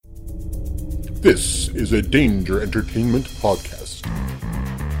This is a Danger Entertainment podcast.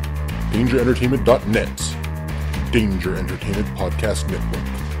 DangerEntertainment.net. Danger Entertainment Podcast Network.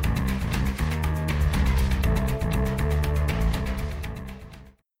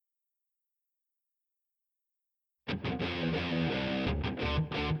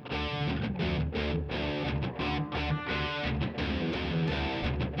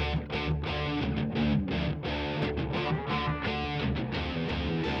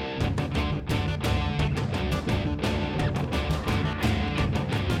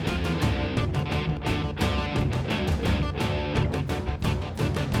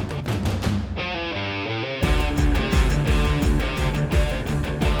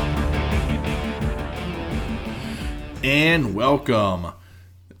 And welcome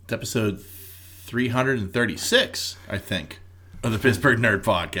to episode 336, I think, of the Pittsburgh Nerd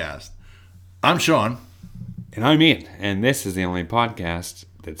Podcast. I'm Sean. And I'm Ian. And this is the only podcast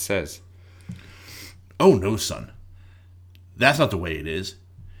that says, "Oh no, son. That's not the way it is.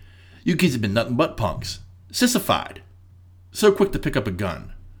 You kids have been nothing but punks. Sissified. So quick to pick up a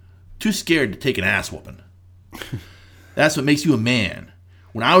gun. Too scared to take an ass whooping. That's what makes you a man.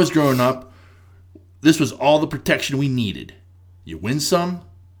 When I was growing up, this was all the protection we needed. You win some,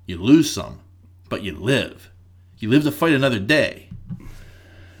 you lose some, but you live. You live to fight another day.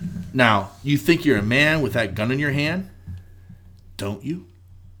 Now, you think you're a man with that gun in your hand? Don't you?"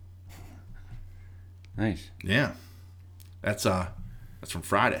 Nice. Yeah. That's from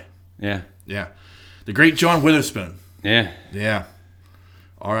Friday. Yeah. Yeah. The great John Witherspoon. Yeah. Yeah.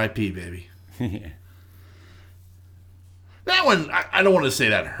 R.I.P., baby. Yeah. That one, I don't want to say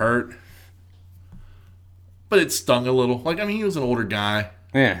that hurt, but it stung a little. Like, I mean, he was an older guy.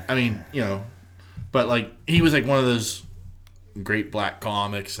 Yeah. I mean, you know, but like, he was like one of those great black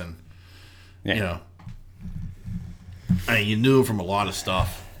comics, and, Yeah. you know, I mean, you knew him from a lot of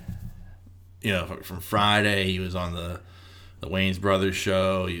stuff. You know, from Friday, he was on the Wayans Brothers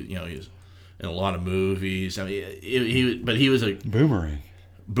show. He was in a lot of movies. I mean, but he was a Boomerang.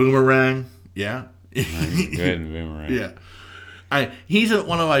 Yeah. Good Boomerang. Yeah. He's in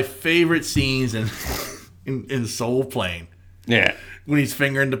one of my favorite scenes in Soul Plane. Yeah. When he's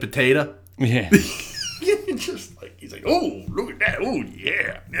fingering the potato. Yeah. Just like, he's like, "Oh, look at that. Oh,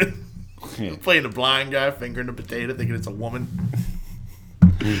 yeah." Yeah. Playing the blind guy, fingering the potato, thinking it's a woman.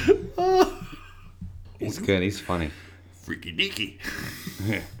 He's good. He's funny. Freaky deaky.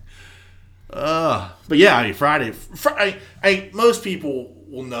 Yeah. But yeah, I mean, Friday. Most people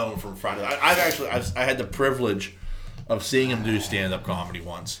will know him from Friday. I had the privilege of seeing him do stand-up comedy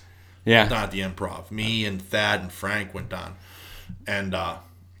once. Yeah. Not at the Improv. Me and Thad and Frank went down, and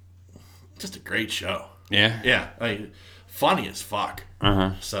just a great show. Yeah. Yeah, like, funny as fuck.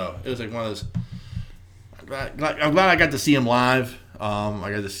 So it was like one of those. I'm glad I got to see him live.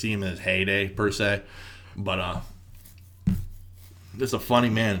 I got to see him in his heyday per se, but just a funny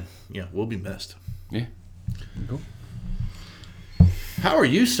man. Yeah, will be missed. Yeah. Cool. How are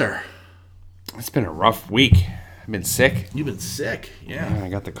you, sir? It's been a rough week. I've been sick. You've been sick. Yeah. I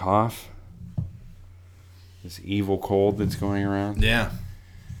got the cough. This evil cold that's going around. Yeah.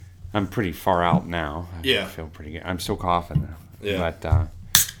 I'm pretty far out now. Yeah. I feel pretty good. I'm still coughing though. Yeah. But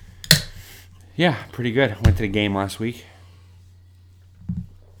yeah, pretty good. Went to the game last week.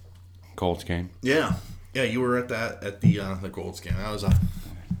 Colts game. Yeah. Yeah, you were at the Colts game. That was a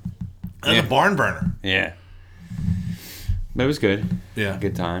barn burner. Yeah. But it was good. Yeah.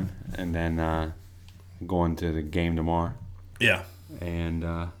 Good time. And then going to the game tomorrow. Yeah. And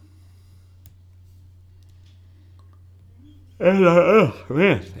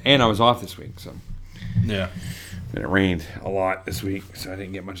man. And I was off this week, so. Yeah. And it rained a lot this week, so I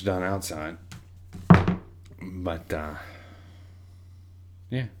didn't get much done outside. But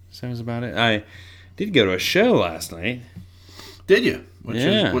yeah, so that was about it. I did go to a show last night. Did you?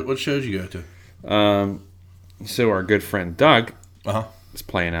 Yeah. What shows you go to? So our good friend Doug is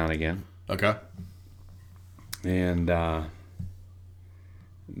playing out again. Okay. And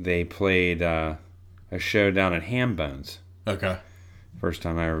they played a show down at Ham Bones. Okay. First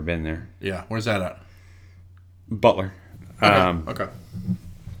time I ever been there. Yeah. Where's that at? Butler. Okay.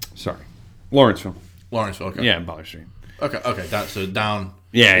 Sorry. Lawrenceville. Okay. Yeah, Butler Street. Okay. So down.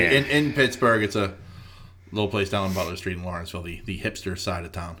 Yeah. In Pittsburgh, it's a little place down on Butler Street in Lawrenceville, the hipster side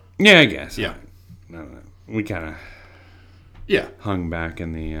of town. Yeah, I guess. Yeah. No. We kind of hung back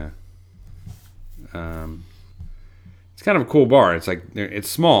in the it's kind of a cool bar. It's like it's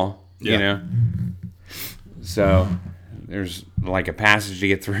small, you know. So there's like a passage to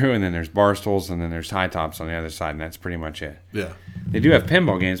get through, and then there's bar stools, and then there's high tops on the other side, and that's pretty much it. Yeah. They do have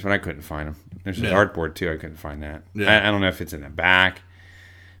pinball games, but I couldn't find them. There's a dartboard too. I couldn't find that. Yeah. I don't know if it's in the back.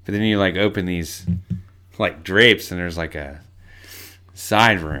 But then you like open these like drapes and there's like a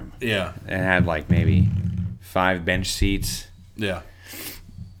side room. Yeah. It had like maybe 5 bench seats. Yeah.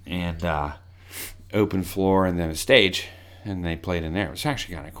 And open floor and then a stage. And they played in there. It was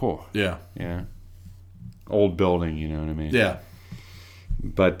actually kind of cool. Yeah. Yeah. Old building, you know what I mean? Yeah.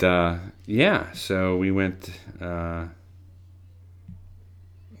 But yeah, so we went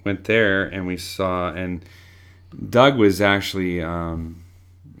there and we saw, and Doug was actually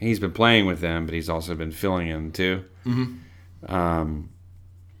he's been playing with them, but he's also been filling in too. Mm-hmm.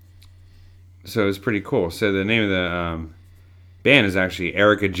 So it was pretty cool. So the name of the band is actually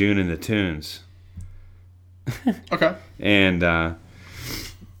Erica June and the Tunes. Okay. And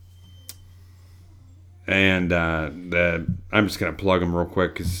I'm just going to plug them real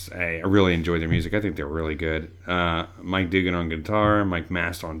quick because I really enjoy their music. I think they're really good. Mike Dugan on guitar, Mike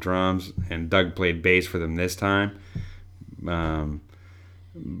Mast on drums, and Doug played bass for them this time.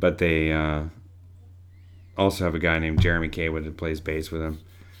 But they also have a guy named Jeremy Kaywood that plays bass with them.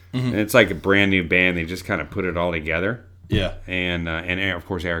 Mm-hmm. And it's like a brand new band. They just kind of put it all together. Yeah. And of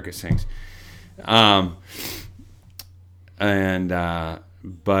course Erica sings. But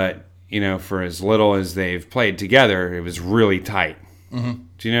you know, for as little as they've played together, it was really tight. Mm-hmm.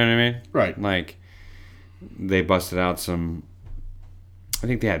 Do you know what I mean? Right. Like, they busted out some... I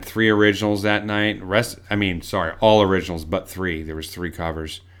think they had 3 originals that night. All originals but 3. There was 3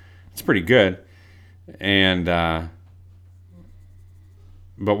 covers. It's pretty good. And, but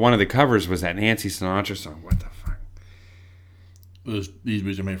one of the covers was that Nancy Sinatra song. What the fuck? These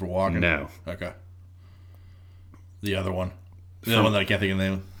boots are made for walking? No. Okay. The other one. The other one that I can't think of the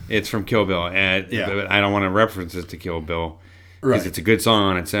name. It's from Kill Bill. But I don't want to reference it to Kill Bill. Because it's a good song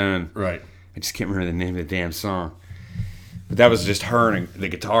on its own. Right. I just can't remember the name of the damn song. But that was just her and the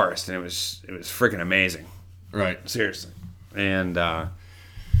guitarist, and it was freaking amazing. Right. Seriously. And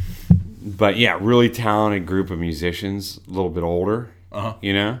but yeah, really talented group of musicians, a little bit older. Uh-huh.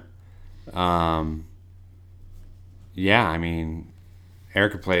 You know? Yeah, I mean,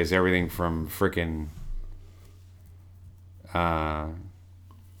 Erica plays everything from freaking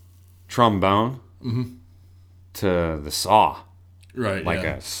trombone to the saw. Right. Like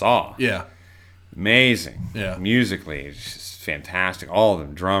a saw. Yeah. Amazing. Yeah. Musically, it's just fantastic. All of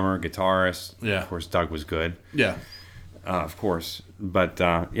them. Drummer, guitarist. Yeah. Of course, Doug was good. Yeah. Of course. But,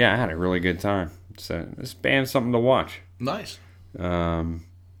 yeah, I had a really good time. So, this band's something to watch. Nice. Yeah,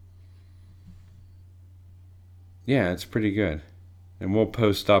 it's pretty good. And we'll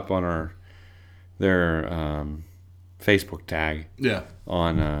post up on their Facebook tag. Yeah.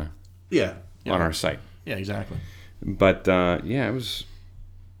 On on our site. Yeah, exactly. But yeah, I was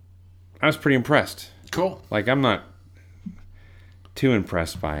pretty impressed. Cool. Like, I'm not too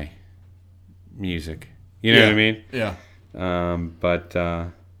impressed by music. You know what I mean? Yeah. But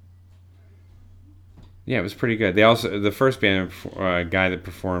yeah, it was pretty good. They also, the first band, guy that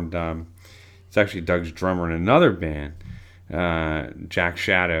performed, it's actually Doug's drummer in another band, Jack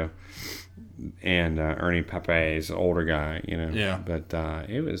Shadow, and Ernie Pepe's older guy, you know. Yeah. But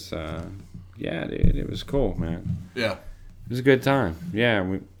it was, yeah, dude, it was cool, man. Yeah. It was a good time.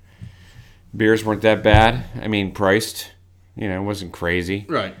 Yeah, beers weren't that bad. I mean, priced, you know, it wasn't crazy.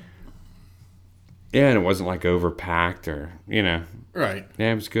 Right. Yeah, and it wasn't like overpacked or, you know. Right.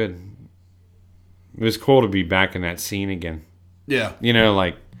 Yeah, it was good. It was cool to be back in that scene again. Yeah. You know,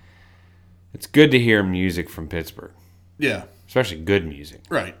 like, it's good to hear music from Pittsburgh. Yeah. Especially good music.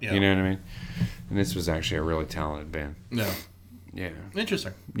 Right. Yeah. You know what I mean? And this was actually a really talented band. Yeah. Yeah.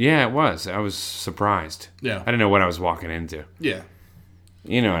 Interesting. Yeah, it was. I was surprised. Yeah. I didn't know what I was walking into. Yeah.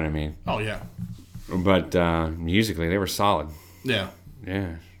 You know what I mean? Oh, yeah. But musically, they were solid. Yeah.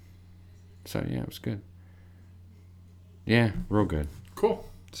 Yeah. So, yeah, it was good. Yeah, real good. Cool.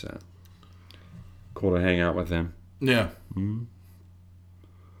 So, cool to hang out with them. Yeah. Mm-hmm.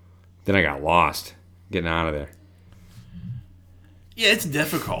 Then I got lost getting out of there. Yeah, it's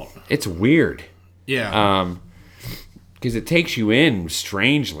difficult. It's weird. Yeah. Because it takes you in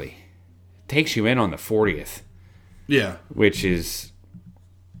strangely. It takes you in on the 40th. Yeah. Which is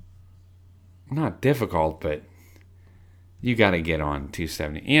not difficult, but you got to get on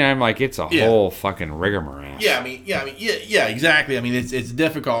 270. You know, I'm like, it's a whole fucking rigmarole. Yeah, I mean, exactly. I mean, it's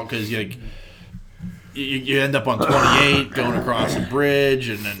difficult because you end up on 28 going across a bridge,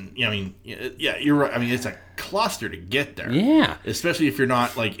 and then you're right. I mean, it's a cluster to get there. Yeah, especially if you're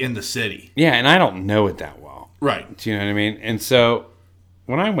not like in the city. Yeah, and I don't know it that well. Right. Do you know what I mean? And so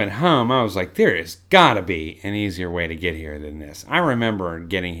when I went home, I was like, there has got to be an easier way to get here than this. I remember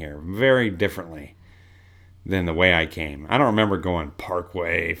getting here very differently than the way I came. I don't remember going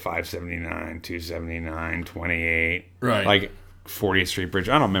Parkway, 579, 279, 28. Right. Like 40th Street Bridge.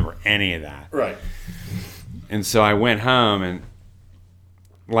 I don't remember any of that. Right. And so I went home, and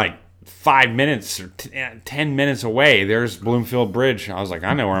like 5 minutes or 10 minutes away, there's Bloomfield Bridge. I was like,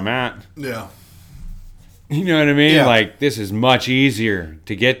 I know where I'm at. Yeah. You know what I mean? Yeah. Like, this is much easier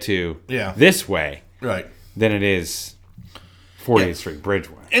to get to this way than it is 40th Street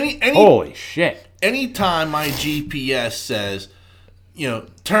Bridgeway. Holy shit. Anytime my GPS says,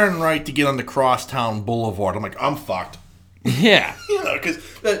 turn right to get onto Crosstown Boulevard, I'm like, I'm fucked. Yeah. Because,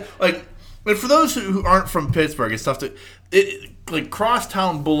 but for those who aren't from Pittsburgh, it's tough to...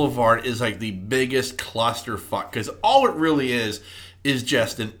 Crosstown Boulevard is like the biggest clusterfuck, because all it really is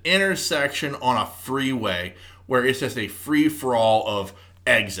just an intersection on a freeway where it's just a free-for-all of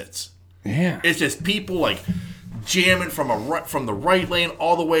exits. Yeah. It's just people like jamming from the right lane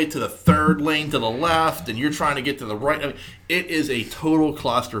all the way to the third lane to the left, and you're trying to get to the right. I mean, it is a total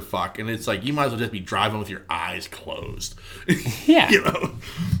clusterfuck, and it's like you might as well just be driving with your eyes closed. Yeah.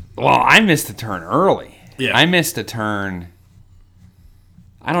 Well, I missed a turn early. Yeah. I missed a turn.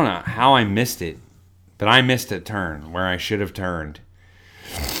 I don't know how I missed it, but I missed a turn where I should have turned.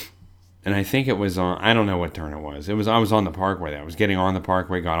 And I think it was on, I don't know what turn it was. I was on the Parkway. I was getting on the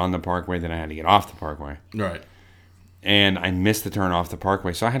Parkway, got on the Parkway, then I had to get off the Parkway. Right. And I missed the turn off the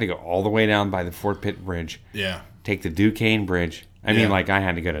Parkway, so I had to go all the way down by the Fort Pitt Bridge. Yeah. Take the Duquesne Bridge. I mean, like, I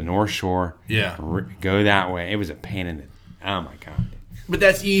had to go to North Shore. Yeah. Go that way. It was a pain in the... Oh, my God. But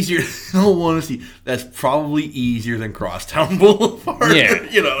that's easier. In all honesty, that's probably easier than Crosstown Boulevard. Yeah.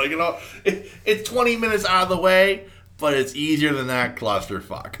 It's 20 minutes out of the way, but it's easier than that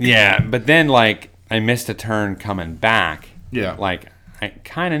clusterfuck. Yeah, but then, like, I missed a turn coming back. Yeah. Like, I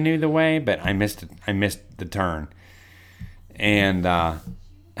kind of knew the way, but I missed the turn. And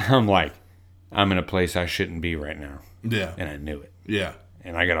I'm like, I'm in a place I shouldn't be right now. Yeah. And I knew it. Yeah.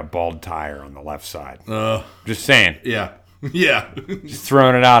 And I got a bald tire on the left side. Just saying. Yeah. Yeah. Just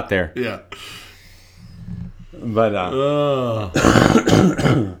throwing it out there. Yeah. But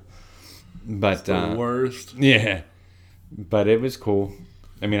but the worst. Yeah. But it was cool.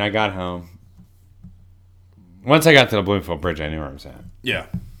 I mean, I got home. Once I got to the Bloomfield Bridge, I knew where I was at. Yeah.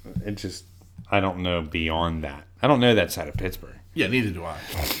 It just, I don't know beyond that. I don't know that side of Pittsburgh. Yeah, neither do I.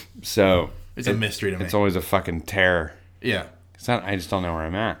 So it's a mystery to me. It's always a fucking terror. Yeah. I just don't know where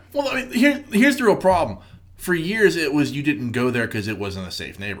I'm at. Well, I mean, here's the real problem. For years, it was you didn't go there because it wasn't a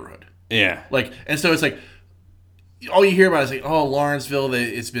safe neighborhood. Yeah. And so it's like, all you hear about is like, oh, Lawrenceville,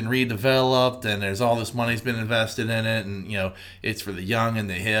 it's been redeveloped, and there's all this money's been invested in it, and it's for the young and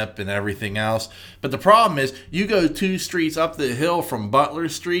the hip and everything else. But the problem is, you go 2 streets up the hill from Butler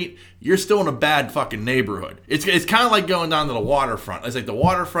Street, you're still in a bad fucking neighborhood. It's kind of like going down to the waterfront. It's like the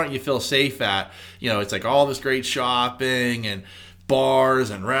waterfront you feel safe at. It's like all this great shopping and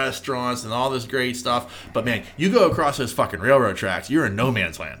bars and restaurants and all this great stuff. But man, you go across those fucking railroad tracks, you're in no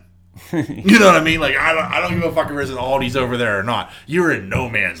man's land. You know what I mean? Like, I don't give a fuck if there's an Aldi's over there or not. You're in no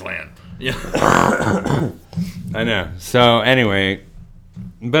man's land. Yeah. I know. So anyway,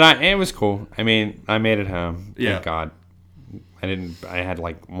 but it was cool. I mean, I made it home. Yeah. Thank God. I had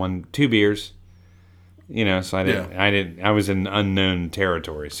like 2 beers. So I was in unknown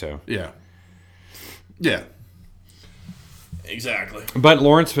territory. So yeah. Yeah. Exactly. But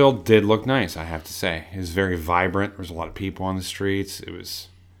Lawrenceville did look nice, I have to say. It was very vibrant. There was a lot of people on the streets. It is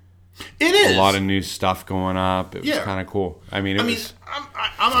a lot of new stuff going up. It was kind of cool. I mean, I'm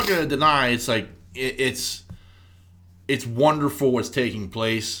not going to deny it's like it's wonderful what's taking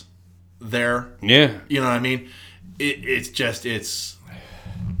place there. Yeah. You know what I mean? It's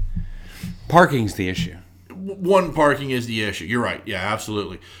parking's the issue. One, parking is the issue. You're right. Yeah,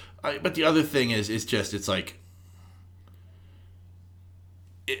 absolutely. But the other thing is, it's like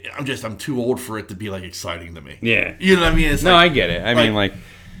I'm too old for it to be like exciting to me. Yeah. You know what I mean? It's I get it. I mean,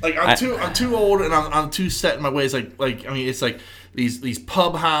 I'm too old and I'm too set in my ways. I mean, it's like these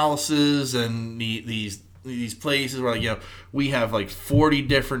pub houses and these places where we have like 40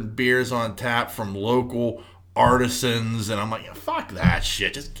 different beers on tap from local artisans, and I'm like, fuck that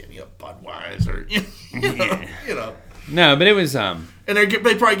shit. Just give me a Budweiser. You know. No, but it was and they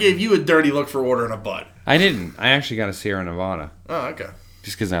probably gave you a dirty look for ordering a Bud. I didn't. I actually got a Sierra Nevada. Oh, okay.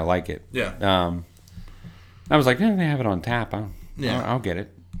 Just because I like it. Yeah. I was like, they have it on tap. I'll get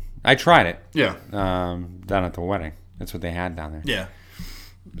it. I tried it. Yeah. Down at the wedding. That's what they had down there. Yeah.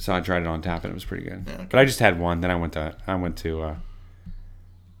 So I tried it on tap, and it was pretty good. Yeah, okay. But I just had one. Then I went to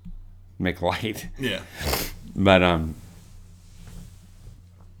Make Light. Yeah. But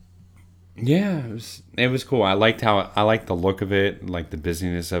yeah, it was cool. I liked the look of it, like the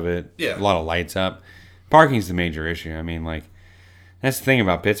busyness of it. Yeah. A lot of lights up. Parking's the major issue. I mean, like, that's the thing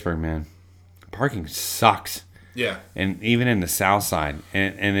about Pittsburgh, man. Parking sucks. Yeah. And even in the South Side.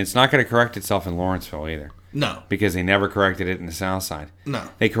 And it's not going to correct itself in Lawrenceville either. No. Because they never corrected it in the South Side. No.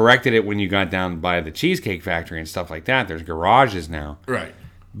 They corrected it when you got down by the Cheesecake Factory and stuff like that. There's garages now. Right.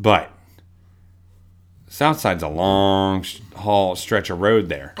 But South Side's a long haul stretch of road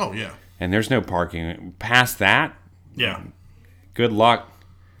there. Oh, yeah. And there's no parking. Past that, Yeah. good luck.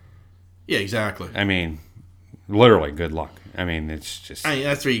 Yeah, exactly. I mean, literally good luck. I mean, it's just... I mean,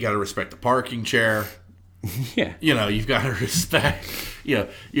 that's where you got to respect the parking chair. yeah. You know, you've got to respect... You know,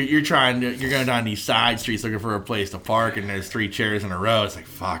 you're going down these side streets looking for a place to park, and there's 3 chairs in a row. It's like,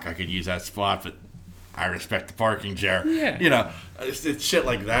 fuck, I could use that spot, but I respect the parking chair. Yeah. You know, it's shit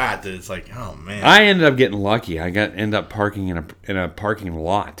like that it's like, oh, man. I ended up getting lucky. I ended up parking in a parking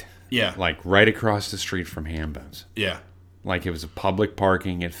lot. Yeah. Like right across the street from Hambones. Yeah. Like it was a public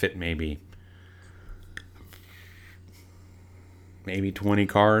parking. It fit maybe 20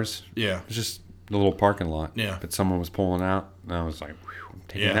 cars. Yeah. It was just a little parking lot. Yeah. But someone was pulling out, and I was like, whew, I'm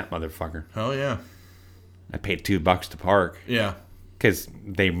taking that motherfucker. Oh, yeah. I paid $2 to park. Yeah. Because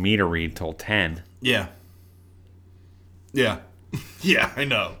they meter read till 10. Yeah. Yeah. Yeah, I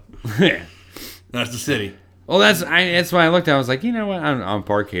know. Yeah. That's the city. Well, that's why I looked at it. I was like, you know what? I'll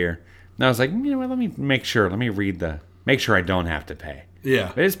park here. And I was like, you know what? Let me make sure. Let me make sure I don't have to pay.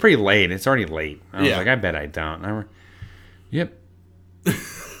 Yeah. But it's pretty late. It's already late. I was Yeah. like, I bet I don't. Yep.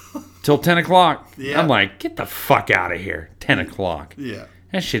 Till 10 o'clock. Yeah. I'm like, get the fuck out of here. 10 o'clock. Yeah.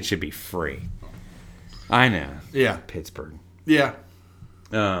 That shit should be free. I know. Yeah. Pittsburgh. Yeah.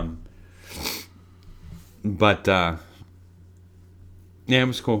 But, yeah, it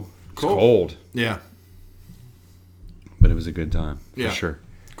was cool. It's Cool. cold. Yeah. But it was a good time. For Yeah. sure.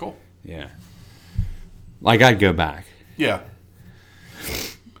 Cool. Yeah. Like, I'd go back. Yeah.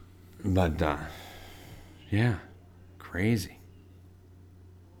 But, yeah. Crazy.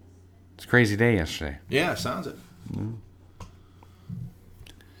 It's a crazy day yesterday. Yeah, sounds it. Mm.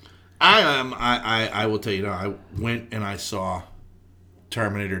 I will tell you now, I went and I saw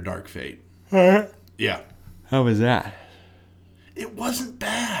Terminator Dark Fate. Yeah. How was that? It wasn't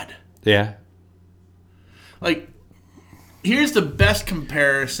bad. Yeah. Like, here's the best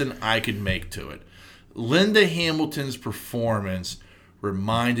comparison I could make to it. Linda Hamilton's performance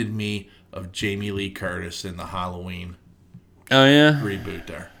reminded me of Jamie Lee Curtis in the Halloween Oh, yeah? reboot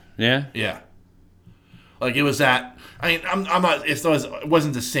there. Yeah? Yeah. Like, it was that... I mean, I'm not... It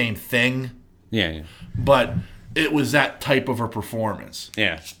wasn't the same thing, Yeah. but it was that type of a performance.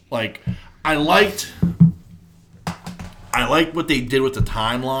 Yeah. Like, I liked what they did with the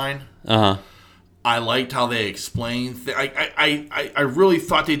timeline. Uh-huh. I liked how they explained things. I really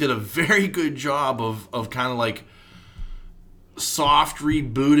thought they did a very good job of kind of like soft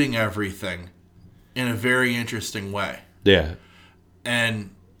rebooting everything in a very interesting way. Yeah.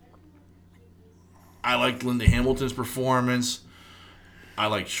 And I liked Linda Hamilton's performance. I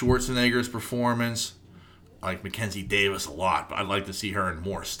liked Schwarzenegger's performance. I like Mackenzie Davis a lot, but I'd like to see her in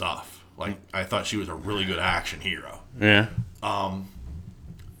more stuff. Like, I thought she was a really good action hero. Yeah.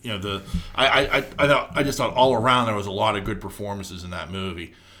 You know, I just thought all around there was a lot of good performances in that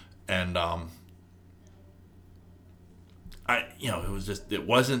movie, and it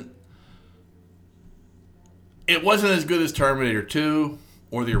wasn't as good as Terminator 2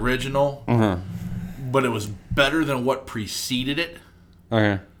 or the original, but it was better than what preceded it.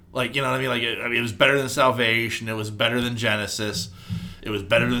 Okay. Like, you know what I mean? Like, it was better than Salvation. It was better than Genesis. It was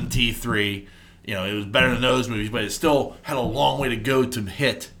better than T3. You know, it was better than those movies, but it still had a long way to go to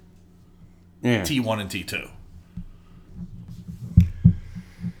hit T1 and T2.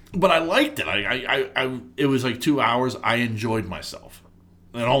 But I liked it. It was like 2 hours. I enjoyed myself.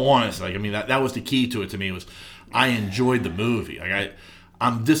 In all honesty, like, I mean, that was the key to it to me, was I enjoyed the movie. Like,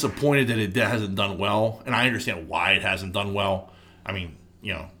 I'm disappointed that it hasn't done well, and I understand why it hasn't done well. I mean,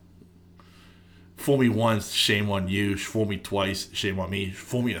 you know, fool me once, shame on you. Fool me twice, shame on me.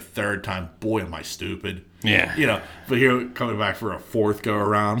 Fool me a third time, boy, am I stupid. Yeah. You know, but here, coming back for a fourth go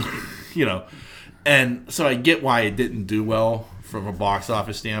around, you know. And so I get why it didn't do well from a box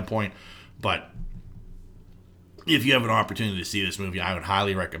office standpoint, but if you have an opportunity to see this movie, I would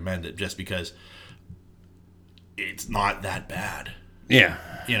highly recommend it, just because it's not that bad. Yeah.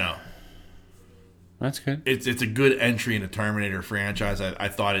 You know. That's good. It's a good entry in the Terminator franchise. I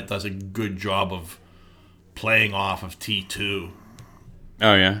thought it does a good job of playing off of T2.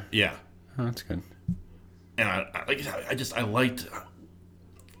 Oh, yeah? Yeah. Oh, that's good. And I liked...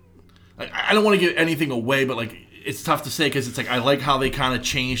 I don't want to give anything away, but like, it's tough to say, because it's like, I like how they kind of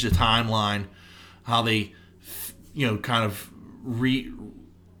changed the timeline, how they, you know, kind of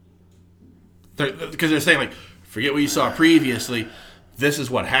because they're saying, like, forget what you saw previously. this is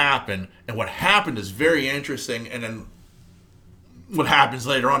what happened, and what happened is very interesting, and then what happens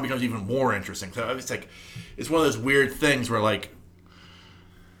later on becomes even more interesting. So it's like, it's one of those weird things where, like,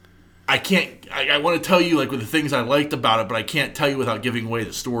 I want to tell you, like, with the things I liked about it, but I can't tell you without giving away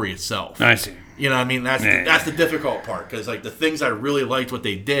the story itself. I see. You know what I mean? That's the difficult part, because, like, the things I really liked what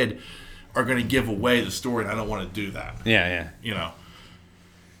they did are going to give away the story, and I don't want to do that. Yeah. You know?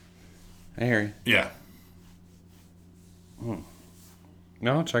 I hear you. Yeah.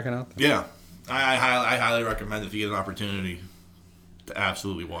 No, check it out. Yeah. I highly recommend if you get an opportunity to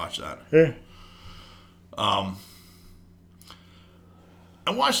absolutely watch that. Yeah. I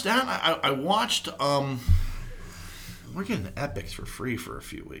watched that. I watched. We're getting the Epics for free for a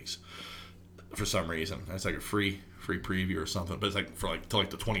few weeks, for some reason. It's like a free preview or something, but it's like for like till like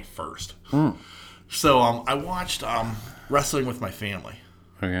the 21st. So I watched Wrestling with My Family.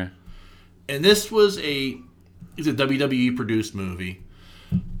 Okay. And this was it's a WWE produced movie,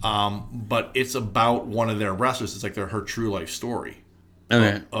 but it's about one of their wrestlers. It's like her true life story.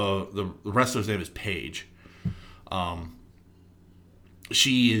 Okay. The wrestler's name is Paige.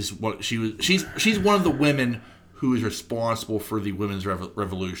 She's one of the women who is responsible for the women's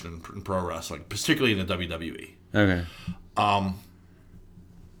revolution in pro wrestling, particularly in the WWE. Okay.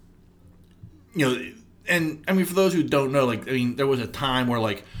 You know, and I mean, for those who don't know, like, I mean, there was a time where,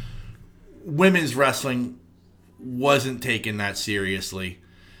 like, women's wrestling wasn't taken that seriously.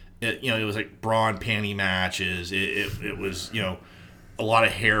 It was like bra and panty matches. It was, you know, a lot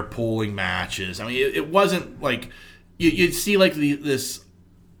of hair pulling matches. I mean, it wasn't like you'd see like this,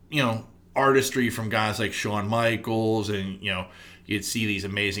 you know, artistry from guys like Shawn Michaels, and, you know, you'd see these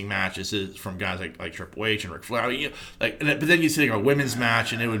amazing matches from guys like Triple H and Ric Flair. You know, like, but then you'd see like a women's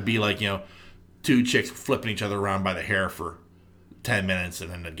match, and it would be like, you know, two chicks flipping each other around by the hair for 10 minutes,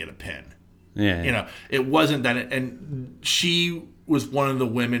 and then they'd get a pin. Yeah. You know, it wasn't that, and she was one of the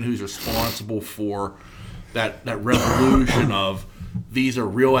women who's responsible for that revolution of, these are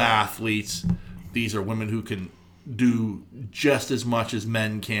real athletes. These are women who can do just as much as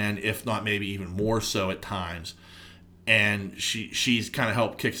men can, if not maybe even more so at times. And she's kind of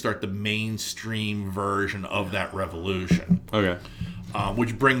helped kickstart the mainstream version of that revolution. Okay.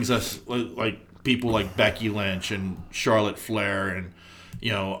 Which brings us like people like Becky Lynch and Charlotte Flair, and,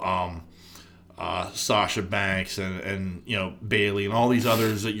 you know, Sasha Banks and you know, Bayley, and all these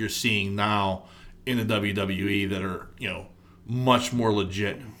others that you're seeing now in the WWE that are, you know, much more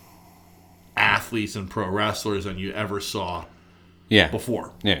legit athletes and pro wrestlers than you ever saw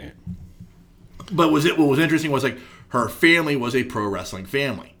before. Yeah. But what was interesting was, like, her family was a pro wrestling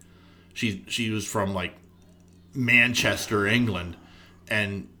family. She was from, like, Manchester, England,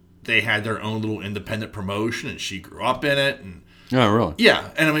 and they had their own little independent promotion, and she grew up in it. And oh, really? yeah,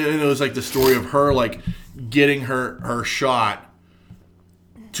 and I mean, it was like the story of her, like, getting her shot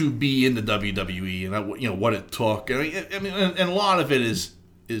to be in the WWE, and, you know, what it took. I mean, and a lot of it is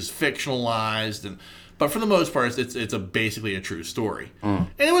fictionalized, but for the most part, it's basically a true story, and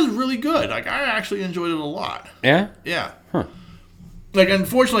it was really good. Like, I actually enjoyed it a lot. Yeah. Yeah. Huh. Like,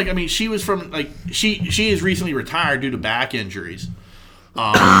 unfortunately, I mean, she was from, like, she is recently retired due to back injuries.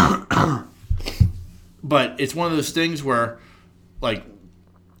 But it's one of those things where, like,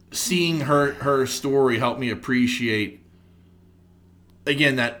 seeing her story helped me appreciate,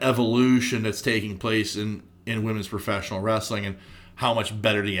 again, that evolution that's taking place in women's professional wrestling, and how much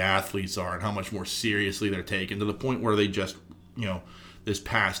better the athletes are, and how much more seriously they're taken, to the point where they just, you know, this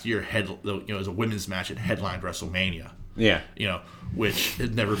past year as a women's match, it headlined WrestleMania. Yeah. You know, which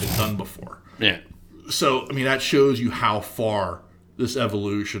had never been done before. Yeah. So, I mean, that shows you how far this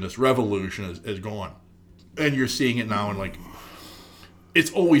evolution, this revolution has gone. And you're seeing it now in, like,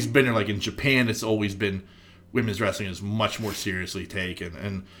 it's always been, like, in Japan, it's always been, women's wrestling is much more seriously taken,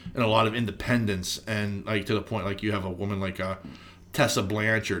 and a lot of independence, and, like, to the point, like, you have a woman like Tessa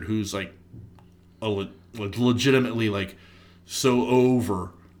Blanchard, who's, like, legitimately, like, so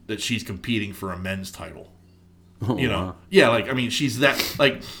over that she's competing for a men's title. Oh, you know? wow. Yeah, like, I mean, she's that,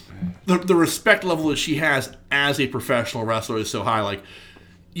 like, the respect level that she has as a professional wrestler is so high. Like,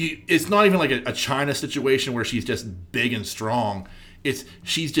 it's not even like a China situation where she's just big and strong.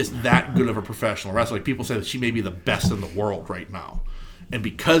 She's just that good of a professional wrestler. Like, people say that she may be the best in the world right now. And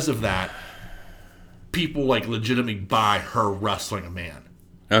because of that, people, like, legitimately buy her wrestling a man.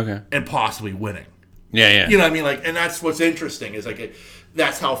 Okay. And possibly winning. Yeah. You know what I mean? Like, and that's what's interesting, is, like,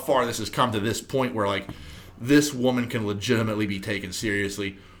 that's how far this has come to this point where, like, this woman can legitimately be taken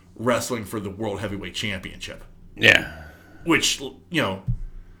seriously wrestling for the World Heavyweight Championship. Yeah. Which, you know,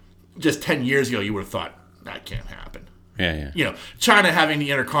 just 10 years ago, you would have thought, that can't happen. Yeah. You know, China having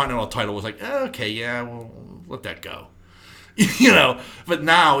the Intercontinental title was like, okay, yeah, we'll let that go. You know, but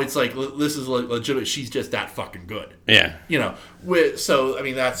now it's like, this is legitimate. She's just that fucking good. Yeah. You know, so, I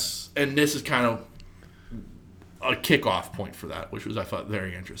mean, and this is kind of a kickoff point for that, which was, I thought,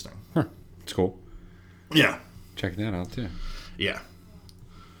 very interesting. Huh. It's cool. Yeah. Check that out, too. Yeah.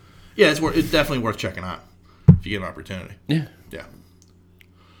 Yeah, it's definitely worth checking out if you get an opportunity. Yeah. Yeah.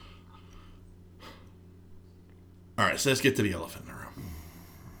 All right, so let's get to the elephant in the room.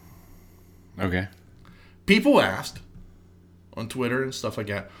 Okay. People asked on Twitter and stuff like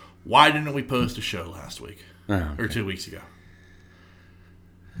that, why didn't we post a show last week or 2 weeks ago?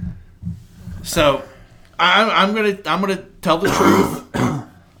 So I'm gonna tell the truth.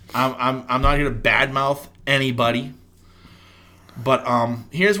 I'm not gonna badmouth anybody, but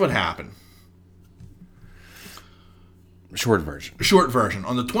here's what happened. Short version.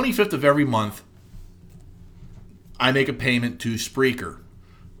 On the 25th of every month, I make a payment to Spreaker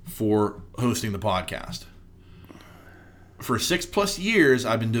for hosting the podcast. For 6+ years,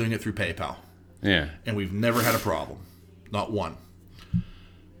 I've been doing it through PayPal. Yeah. And we've never had a problem. Not one.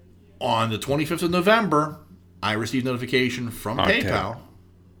 On the 25th of November, I received notification from PayPal.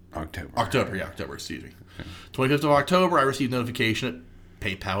 October, excuse me. Okay. 25th of October, I received notification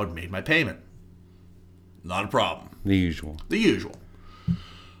that PayPal had made my payment. Not a problem. The usual.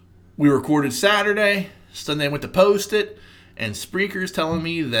 We recorded Saturday. Sunday I went to post it, and Spreaker's telling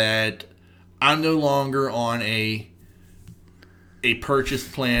me that I'm no longer on a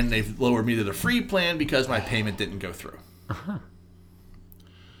purchased plan. They've lowered me to the free plan because my payment didn't go through. Uh-huh.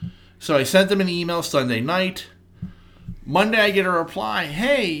 So I sent them an email Sunday night. Monday I get a reply,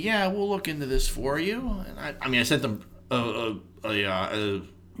 hey, yeah, we'll look into this for you. And I sent them a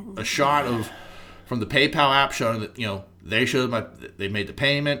shot from the PayPal app showing that, they made the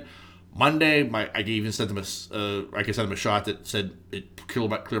payment. Monday, I even sent them a shot that said it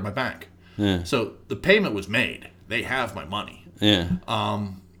cleared my bank. Yeah. So the payment was made. They have my money. Yeah.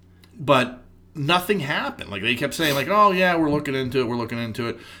 But nothing happened. Like, they kept saying, like, oh yeah, we're looking into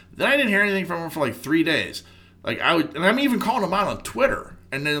it. Then I didn't hear anything from them for like 3 days. Like, I'm even calling them out on Twitter.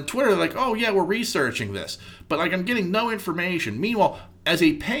 And then on Twitter, they're like, oh yeah, we're researching this. But like, I'm getting no information. Meanwhile, as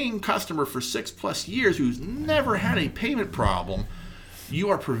a paying customer for 6+ years who's never had a payment problem, you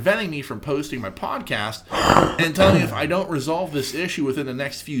are preventing me from posting my podcast and telling me if I don't resolve this issue within the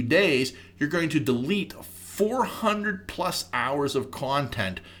next few days, you're going to delete 400+ hours of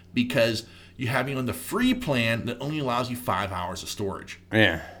content because you have me on the free plan that only allows you 5 hours of storage.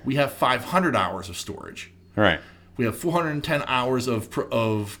 Yeah. We have 500 hours of storage. Right. We have 410 hours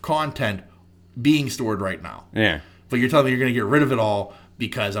of content being stored right now. Yeah. But you're telling me you're going to get rid of it all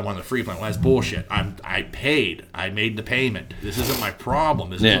because I'm on the free plan. Well, that's bullshit. I paid. I made the payment. This isn't my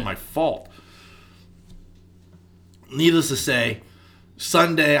problem. This isn't my fault. Needless to say,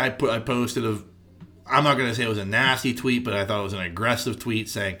 Sunday I posted I'm not going to say it was a nasty tweet, but I thought it was an aggressive tweet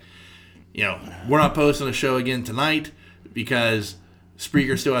saying, we're not posting a show again tonight because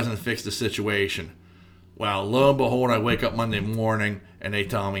Spreaker still hasn't fixed the situation. Well, lo and behold, I wake up Monday morning and they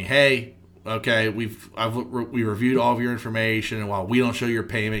tell me, hey, okay, we reviewed all of your information, and while we don't show your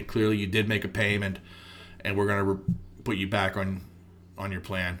payment, clearly you did make a payment, and we're going to put you back on your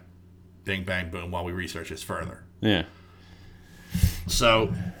plan. Bing, bang, boom, while we research this further. Yeah.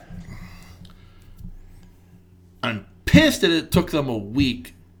 So, I'm pissed that it took them a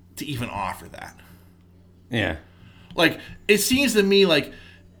week to even offer that. Yeah. Like, it seems to me like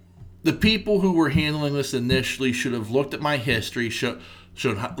the people who were handling this initially should have looked at my history,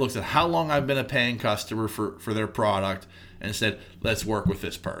 looked at how long I've been a paying customer for their product, and said, let's work with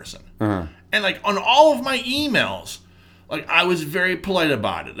this person. Uh-huh. And like on all of my emails, like I was very polite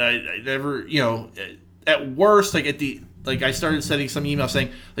about it. I never, at worst, I started sending some emails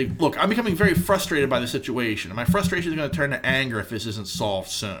saying, like, look, I'm becoming very frustrated by the situation, and my frustration is going to turn to anger if this isn't solved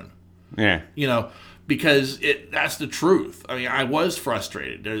soon. Yeah. Because that's the truth. I mean, I was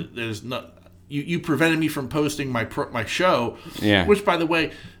frustrated. There's no. You prevented me from posting my show, which, by the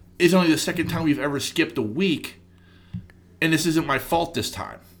way, is only the second time we've ever skipped a week, and this isn't my fault this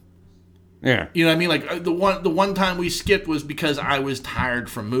time. Yeah. You know what I mean? Like, the one time we skipped was because I was tired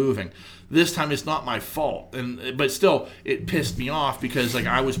from moving. This time it's not my fault, but still, it pissed me off because like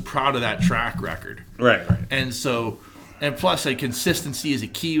I was proud of that track record. Right. And so, and plus, like, consistency is a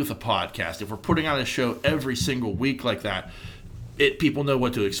key with a podcast. If we're putting out a show every single week like that, people know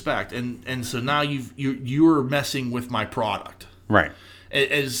what to expect, and so now you're messing with my product. Right.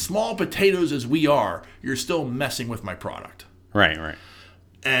 As small potatoes as we are, you're still messing with my product. Right.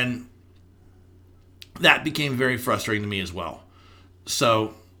 And that became very frustrating to me as well.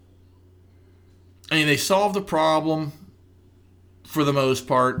 So, I mean, they solved the problem for the most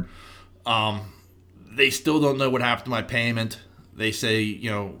part. They still don't know what happened to my payment. They say,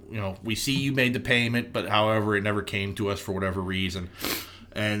 we see you made the payment, but however, it never came to us for whatever reason.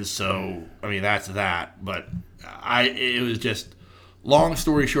 And so, I mean, that's that. But it was just, long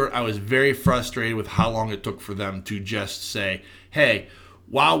story short, I was very frustrated with how long it took for them to just say, hey,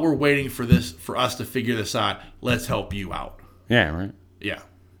 while we're waiting for us to figure this out, let's help you out. Yeah, right. Yeah.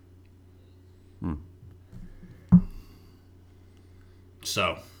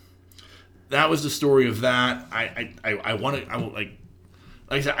 So that was the story of that. Like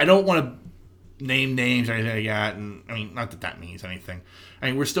I said, I don't want to name names or anything like that. And I mean, not that means anything. I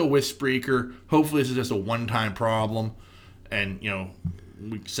mean, we're still with Spreaker. Hopefully, this is just a one-time problem, and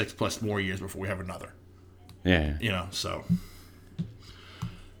 6+ more years before we have another. Yeah. So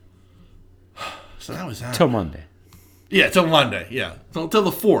that was that. Till Monday. Yeah, till Monday. Yeah, till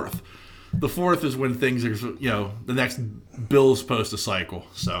the 4th. The 4th is when things are, the next bill's supposed to cycle.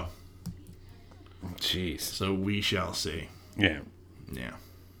 So, jeez. So we shall see. Yeah. Yeah.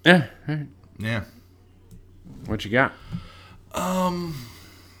 Yeah. Right. Yeah. What you got? Oh,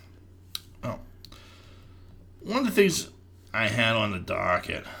 one of the things I had on the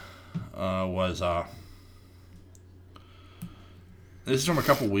docket was this is from a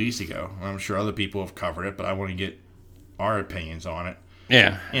couple weeks ago. I'm sure other people have covered it, but I want to get our opinions on it.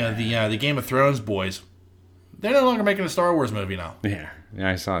 Yeah. The Game of Thrones boys, they're no longer making a Star Wars movie now. Yeah,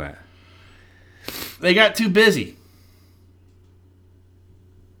 I saw that. They got too busy.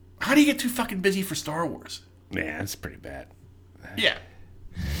 How do you get too fucking busy for Star Wars? Yeah, that's pretty bad. Yeah.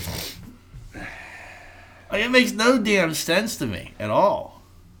 Like, it makes no damn sense to me at all.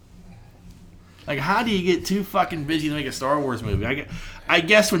 Like, how do you get too fucking busy to make a Star Wars movie? I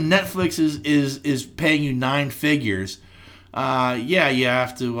guess when Netflix is paying you 9 figures, you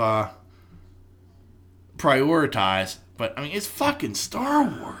have to prioritize. But, I mean, it's fucking Star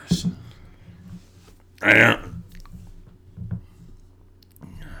Wars. Yeah.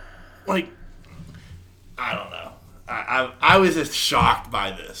 Like, I don't know. I was just shocked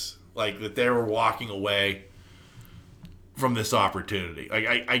by this. Like, that they were walking away from this opportunity. Like,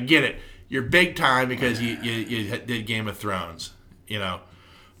 I get it. You're big time because you did Game of Thrones,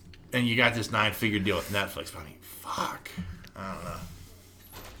 and you got this 9-figure deal with Netflix. But I mean, fuck. I don't know.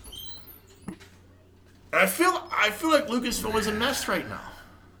 And I feel like Lucasfilm is a mess right now,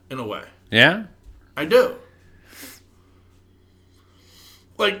 in a way. Yeah? I do.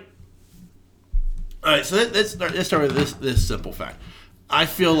 Like, all right, so let's start with this simple fact. I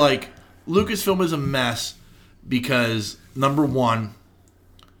feel like Lucasfilm is a mess because, number one,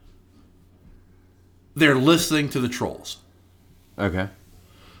 they're listening to the trolls. Okay.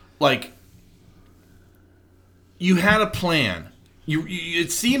 Like, you had a plan.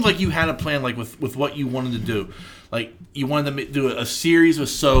 It seemed like you had a plan, like with what you wanted to do. Like, you wanted to do a series with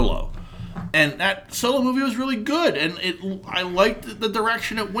Solo, and that Solo movie was really good, and I liked the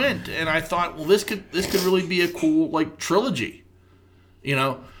direction it went, and I thought, well, this could really be a cool like trilogy,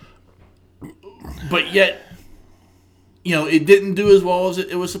 But yet, it didn't do as well as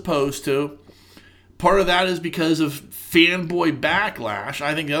it was supposed to. Part of that is because of fanboy backlash.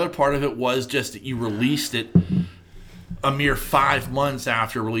 I think the other part of it was just that you released it a mere 5 months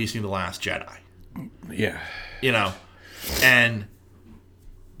after releasing The Last Jedi. Yeah. And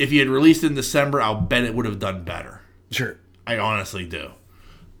if you had released it in December, I'll bet it would have done better. Sure. I honestly do.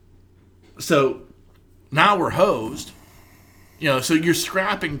 So now we're hosed. So you're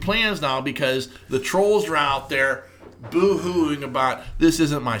scrapping plans now because the trolls are out there boo-hooing about this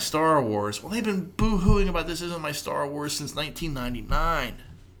isn't my Star Wars. Well, they've been boo-hooing about this isn't my Star Wars since 1999.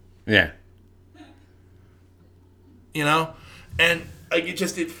 Yeah. And like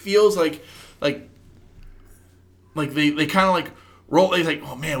it feels like they kind of like roll. They like,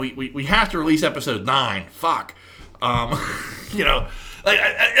 oh man, we have to release episode 9. Fuck. Like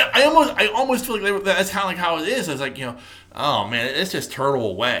I almost feel like that's kind of like how it is. It's like oh man, it's just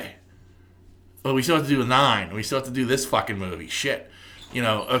turtle away. But we still have to do a 9. We still have to do this fucking movie. Shit.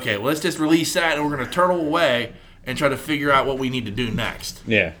 Okay, well, let's just release that and we're going to turtle away and try to figure out what we need to do next.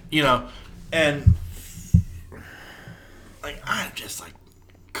 Yeah. And like, I'm just like,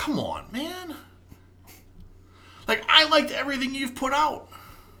 come on, man. Like, I liked everything you've put out.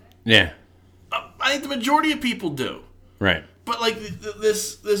 Yeah. I think the majority of people do. Right. But like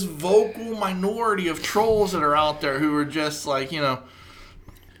this vocal minority of trolls that are out there who are just like,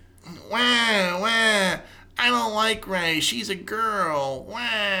 wah, I don't like Rey. She's a girl.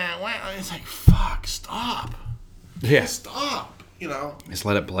 Wah. It's like, fuck, stop. Yeah. Stop, Just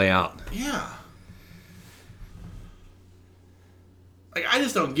let it play out. Yeah. Like, I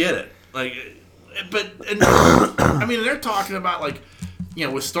just don't get it. Like, I mean, they're talking about, like,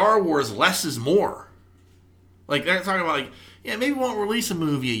 with Star Wars, less is more. Like, they're talking about, like, yeah, maybe we won't release a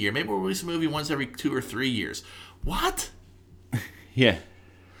movie a year. Maybe we'll release a movie once every 2 or 3 years. What? Yeah.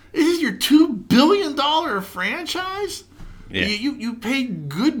 This is your $2 billion franchise? Yeah. You paid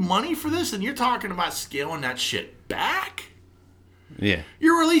good money for this, and you're talking about scaling that shit back? Yeah.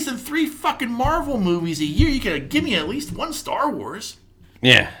 You're releasing 3 fucking Marvel movies a year. You can give me at least 1 Star Wars.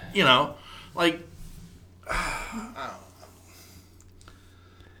 Yeah. You know, like,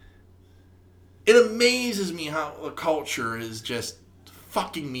 it amazes me how the culture is just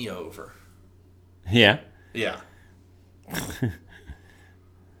fucking me over. Yeah. Yeah.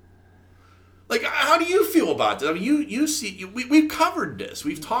 Like, how do you feel about this? I mean, you see, we've covered this.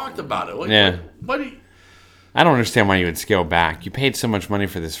 We've talked about it. Like, yeah. What do you... I don't understand why you would scale back. You paid so much money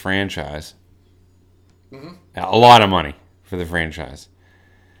for this franchise. Mm-hmm. A lot of money for the franchise.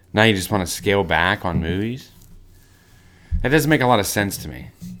 Now you just want to scale back on movies? That doesn't make a lot of sense to me.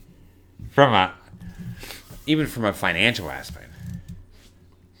 Even from a financial aspect.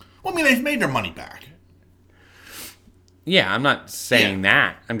 Well, I mean, they've made their money back. Yeah, I'm not saying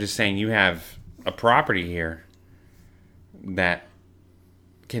that. I'm just saying you have a property here that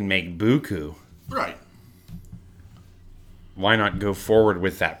can make buku. Right. Why not go forward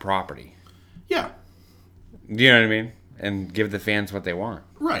with that property? Yeah. Do you know what I mean? And give the fans what they want.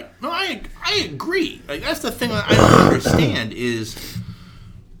 Right. No, I agree. Like, that's the thing that I don't understand is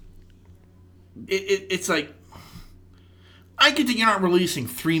it's like, I get that you're not releasing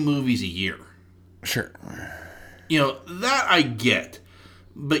 3 movies a year. Sure. You know, that I get.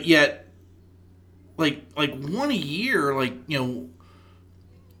 But yet, like 1 a year, like, you know,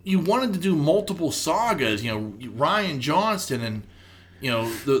 you wanted to do multiple sagas, you know, Rian Johnson and, you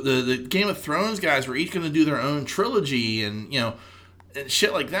know, the Game of Thrones guys were each going to do their own trilogy and, you know, and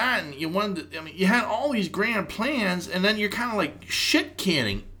shit like that. And you wanted to, I mean, you had all these grand plans, and then you're kind of like shit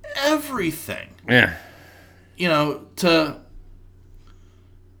canning everything. Yeah. You know, to,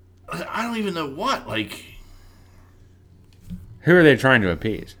 I don't even know what, like. Who are they trying to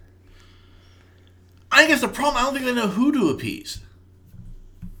appease? I think that's the problem. I don't think they know who to appease.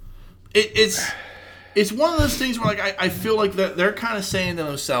 It's one of those things where, like, I feel like that they're kind of saying to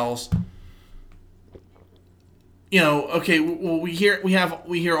themselves, you know, okay, well, we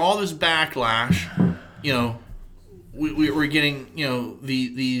hear all this backlash, you know, we're getting, you know,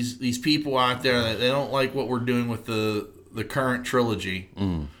 these people out there that they don't like what we're doing with the current trilogy,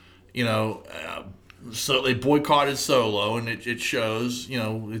 you know, so they boycotted Solo, and it shows, you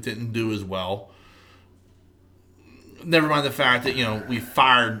know, it didn't do as well. Never mind the fact that, you know, we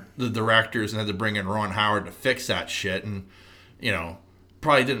fired the directors and had to bring in Ron Howard to fix that shit, and, you know,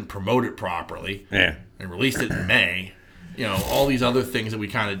 probably didn't promote it properly. Yeah. And released it in May. You know, all these other things that we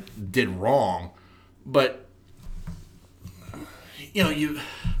kind of did wrong. But, you know,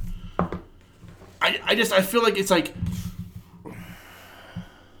 I feel like it's like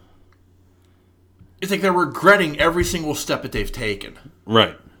they're regretting every single step that they've taken.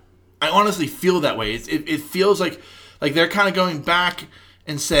 Right. I honestly feel that way. It feels like they're kind of going back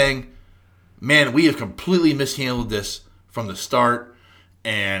and saying, man, we have completely mishandled this from the start,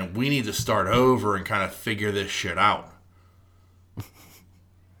 and we need to start over and kind of figure this shit out.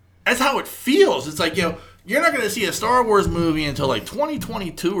 That's how it feels. It's like, you know, you're not going to see a Star Wars movie until like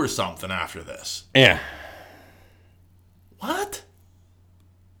 2022 or something after this. Yeah. What?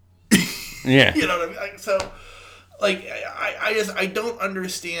 Yeah. You know what I mean? Like, so, like, I don't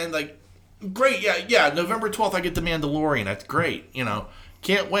understand, like, great, yeah, November 12th I get The Mandalorian. That's great, you know.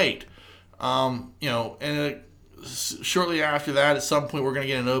 Can't wait. You know, and shortly after that, at some point, we're going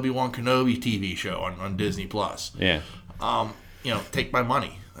to get an Obi-Wan Kenobi TV show on Disney+. Yeah. You know, take my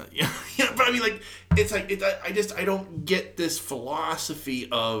money. You know, but I mean, like, it's like, I don't get this philosophy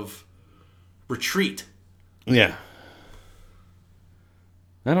of retreat. Yeah.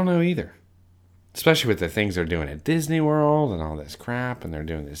 I don't know either. Especially with the things they're doing at Disney World and all this crap, and they're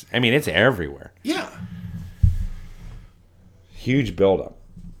doing this. I mean, it's everywhere. Yeah. Huge buildup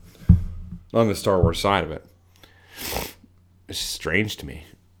on the Star Wars side of it. It's strange to me.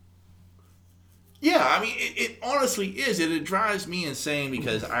 Yeah, I mean, it honestly is. It drives me insane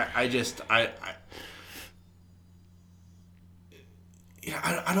because I don't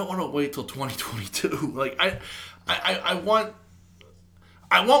want to wait till 2022. Like, I want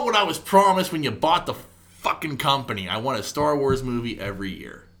what I was promised when you bought the fucking company. I want a Star Wars movie every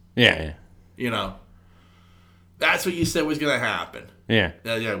year. Yeah. You know? That's what you said was going to happen. Yeah.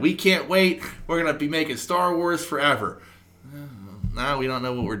 Yeah, we can't wait. We're going to be making Star Wars forever. Now we don't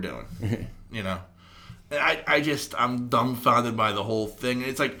know what we're doing. You know? I'm dumbfounded by the whole thing.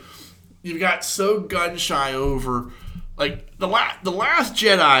 It's like, you've got so gun-shy over... Like, The Last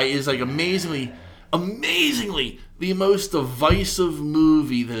Jedi is, like, amazingly... amazingly, the most divisive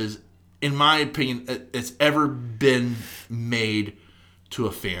movie that is, in my opinion, it's ever been made to a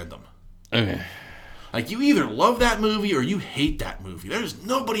fandom. Okay. Like, you either love that movie or you hate that movie. There's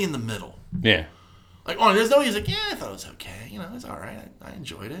nobody in the middle. Yeah. Like, oh, there's nobody's like, yeah, I thought it was okay. You know, it's all right. I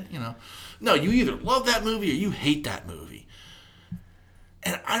enjoyed it, you know. No, you either love that movie or you hate that movie.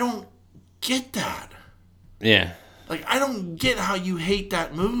 And I don't get that. Yeah. Like, I don't get how you hate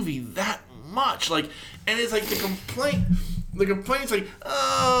that movie that much. Like, and it's like the complaint's like,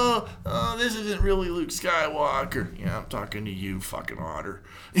 oh, this isn't really Luke Skywalker. Yeah, I'm talking to you, fucking otter.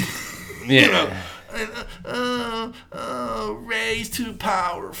 Yeah. You know, Rey's too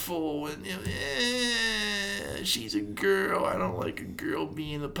powerful, and she's a girl. I don't like a girl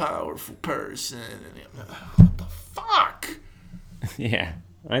being a powerful person. And, what the fuck? Yeah,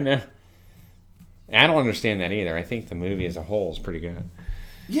 I know. I don't understand that either. I think the movie as a whole is pretty good.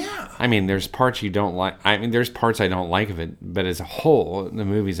 Yeah. I mean, there's parts you don't like. I mean, there's parts I don't like of it, but as a whole, the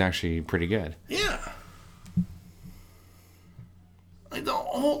movie's actually pretty good. Yeah. Like the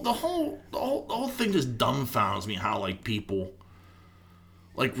whole thing just dumbfounds me how like people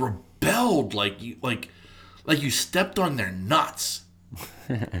like rebelled like you stepped on their nuts.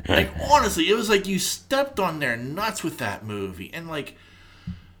 Like, honestly, it was like you stepped on their nuts with that movie. And like,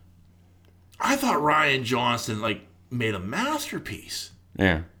 I thought Rian Johnson like made a masterpiece.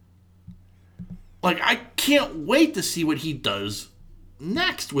 Yeah. Like, I can't wait to see what he does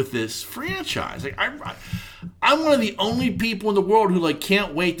next with this franchise. Like, I'm one of the only people in the world who like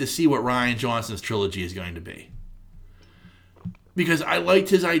can't wait to see what Rian Johnson's trilogy is going to be, because I liked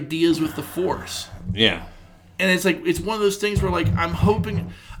his ideas with the Force. Yeah. And it's like, it's one of those things where like I'm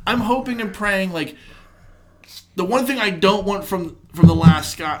hoping and praying. Like, the one thing I don't want from the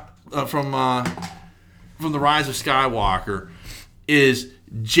last from the Rise of Skywalker is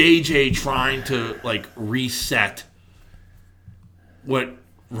JJ trying to like reset what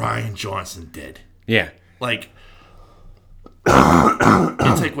Rian Johnson did. Yeah. Like,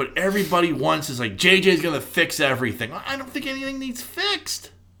 it's like what everybody wants is like, JJ's gonna fix everything. I don't think anything needs fixed.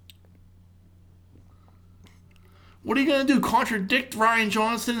 What are you gonna do? Contradict Rian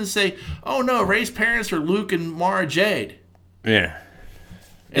Johnson and say, oh no, Rey's parents are Luke and Mara Jade? Yeah.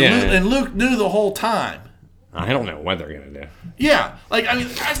 And Luke knew the whole time. I don't know what they're going to do. Yeah. Like, I mean,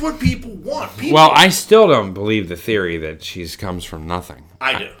 that's what people want. Well, I still don't believe the theory that she comes from nothing.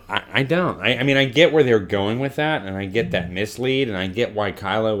 I do. I don't. I mean, I get where they're going with that, and I get that mislead, and I get why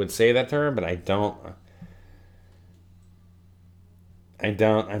Kylo would say that to her, but I don't.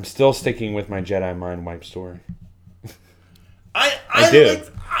 I'm still sticking with my Jedi mind wipe story. I do.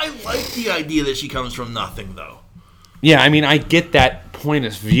 I like the idea that she comes from nothing, though. Yeah, I mean, I get that point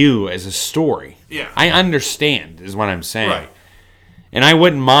of view as a story. Yeah. I understand, is what I'm saying. Right. And I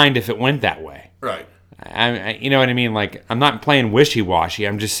wouldn't mind if it went that way. Right. I you know what I mean? Like, I'm not playing wishy-washy.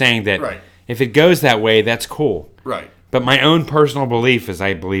 I'm just saying that right. If it goes that way, that's cool. Right. But my own personal belief is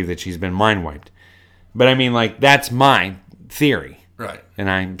I believe that she's been mind-wiped. But I mean, like, that's my theory. Right. And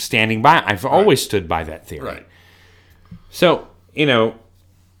I'm standing by. I've always stood by that theory. Right. So, you know,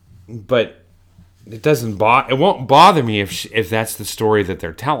 but it doesn't it won't bother me if that's the story that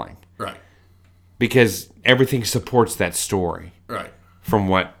they're telling. Right. Because everything supports that story. Right. From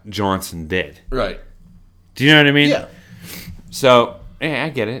what Johnson did. Right. Do you know what I mean? Yeah. So, yeah, I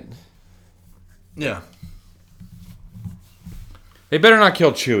get it. Yeah. They better not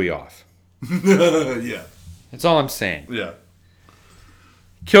kill Chewie off. Yeah. That's all I'm saying. Yeah.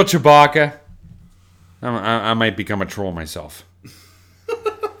 Kill Chewbacca. I might become a troll myself.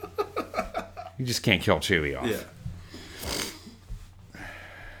 You just can't kill Chewie off. Yeah.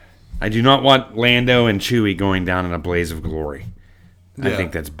 I do not want Lando and Chewie going down in a blaze of glory. Yeah. I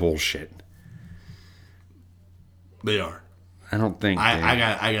think that's bullshit. They are. I don't think. I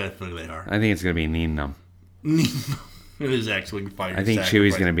got a feeling they are. I think it's going to be Neenum. It is X-Wing fighter. I think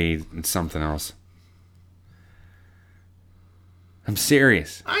Chewie's going to be something else. I'm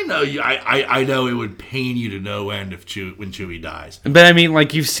serious. I know you. I know it would pain you to no end if when Chewie dies. But I mean,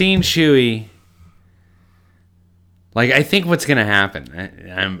 like, you've seen Chewie. Like, I think what's going to happen,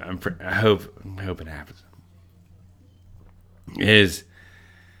 I hope it happens, is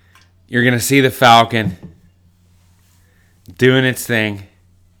you're going to see the Falcon doing its thing,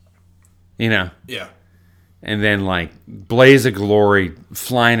 you know. Yeah. And then, like, blaze of glory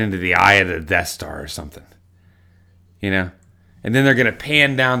flying into the eye of the Death Star or something, you know. And then they're going to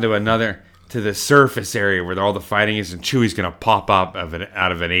pan down to the surface area where all the fighting is, and Chewie's going to pop up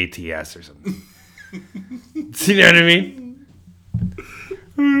out of an ATS or something. Do you know what I mean?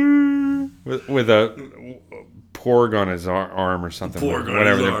 With a porg on his arm or something. Porg on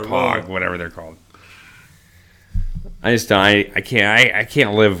whatever his they're arm, pog, oh. whatever they're called. I just don't. I can't. I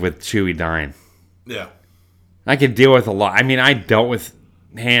can't live with Chewie dying. Yeah. I could deal with a lot. I mean, I dealt with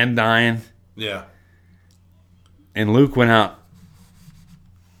Han dying. Yeah. And Luke went out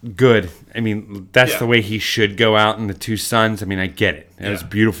good. I mean, that's the way he should go out, and the two sons. I mean, I get it. It was a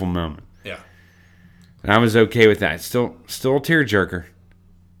beautiful moment. Yeah. And I was okay with that. Still a tearjerker.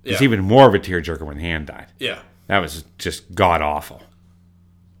 It was Yeah. even more of a tearjerker when Han died. Yeah. That was just god awful.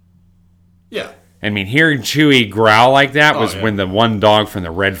 Yeah. I mean, hearing Chewie growl like that was yeah. when the one dog from the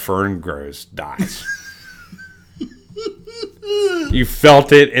red fern grows dies. You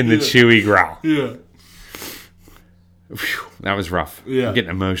felt it in the Chewie growl. Yeah. Whew, that was rough. Yeah. I'm getting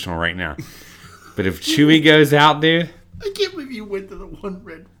emotional right now. But if Chewie goes out, dude, I can't believe you went to the one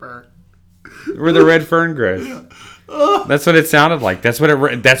red fern. where the red fern grows. That's what it sounded like. That's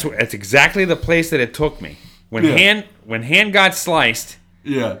exactly the place that it took me. When Han got sliced,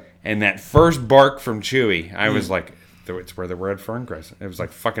 Yeah. and that first bark from Chewie, I was like, it's where the red fern grows. It was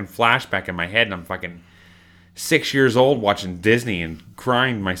like fucking flashback in my head, and I'm fucking 6 years old watching Disney and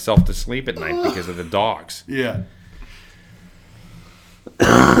crying myself to sleep at night because of the dogs. Yeah.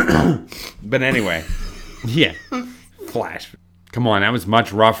 But anyway, yeah, flash. Come on, that was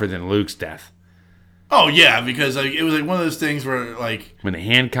much rougher than Luke's death. Oh yeah, because like, it was like one of those things where like When the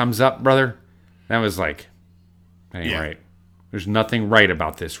hand comes up, brother, that was like, that ain't right. There's nothing right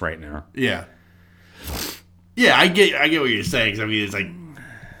about this right now. Yeah. Yeah, I get what you're saying. 'Cause I mean, it's like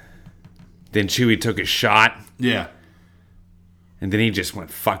Then Chewie took a shot, yeah, and then he just went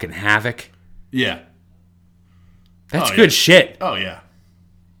fucking havoc. yeah, That's Oh, good yeah. shit. oh yeah,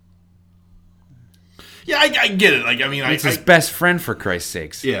 yeah. I get it. Like I mean, It's his best friend, for Christ's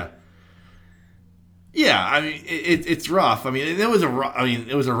sakes. yeah, yeah. I mean, it's rough. I mean, it was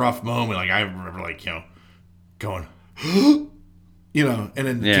a rough moment. Like I remember, like going, and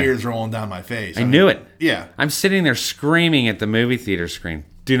then tears rolling down my face. I knew it. Yeah, I'm sitting there screaming at the movie theater screen.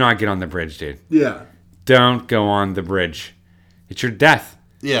 Do not get on the bridge, dude. yeah, Don't go on the bridge. It's your death.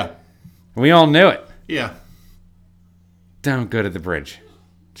 yeah, We all knew it. yeah, Don't go to the bridge.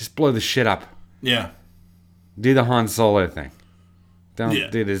 Just blow the shit up. yeah, Do the Han Solo thing. Don't Yeah.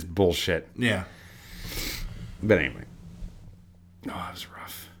 do this bullshit. yeah. But anyway. Oh, it was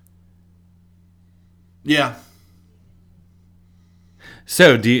rough. Yeah.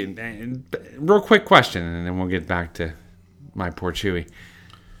 So, real quick question, and then we'll get back to my poor Chewie.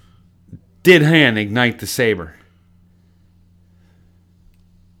 Did Han ignite the saber?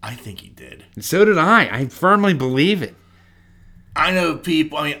 I think he did. And so did I. I firmly believe it. I know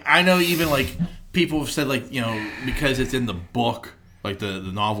people. I mean, I know even like people have said like because it's in the book, like the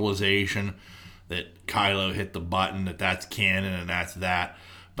novelization, that Kylo hit the button, that's canon and that's that.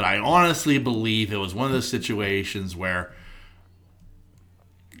 But I honestly believe it was one of those situations where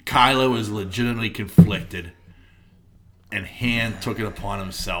Kylo was legitimately conflicted, and Han took it upon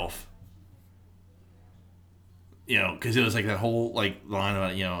himself. Because it was like that whole like line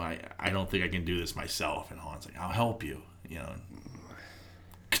about I don't think I can do this myself, and Han's like, I'll help you.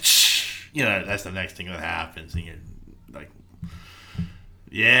 That's the next thing that happens, and you're like,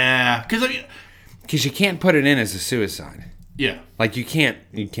 yeah, Because you can't put it in as a suicide. yeah, Like you can't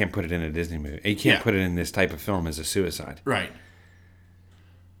put it in a Disney movie. You can't Yeah. put it in this type of film as a suicide. right,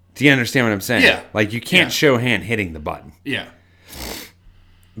 Do you understand what I'm saying? Yeah. Like you can't Yeah. show Han hitting the button. yeah,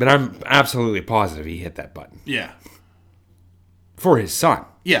 But I'm absolutely positive he hit that button. yeah, For his son.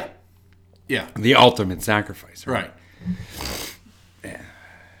 yeah, yeah, The ultimate sacrifice. right.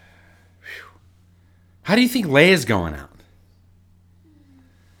 How do you think Leia's going out?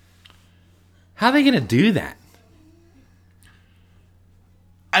 How are they going to do that?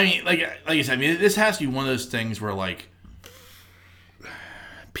 I mean, like I said, I mean, this has to be one of those things where like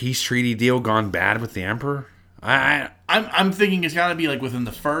Peace treaty deal gone bad with the Emperor? I'm thinking it's got to be like within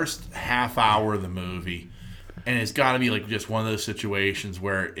the first half hour of the movie, and it's got to be like just one of those situations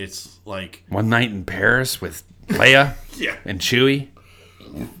where it's like One night in Paris with Leia yeah, and Chewie?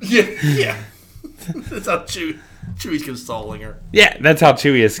 yeah. That's how Chewie's consoling her. Yeah, that's how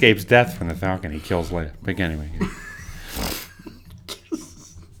Chewie escapes death from the Falcon. He kills Leia. But anyway.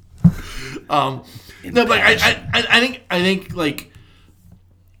 No, but I think like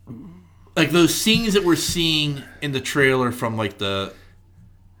those scenes that we're seeing in the trailer from like the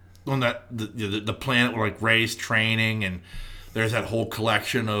planet where like Rey's training, and there's that whole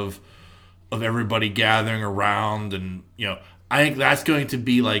collection of everybody gathering around, and I think that's going to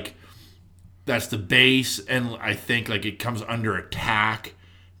be like that's the base, and I think like it comes under attack,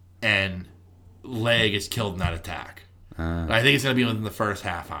 and Leia gets killed in that attack. I think it's going to be within the first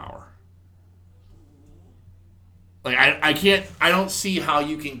half hour. Like I don't see how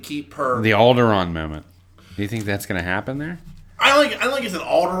you can keep her The Alderaan moment. Do you think that's going to happen there? I don't think it's an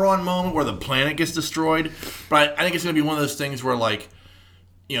Alderaan moment where the planet gets destroyed, but I think it's going to be one of those things where, like,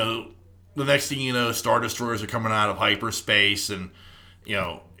 you know, the next thing you know, Star Destroyers are coming out of hyperspace, and, you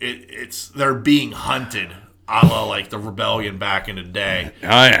know, they're being hunted, a la, like, the Rebellion back in the day. Oh,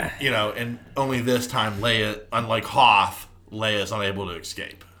 yeah. You know, and only this time Leia, unlike Hoth, Leia's unable to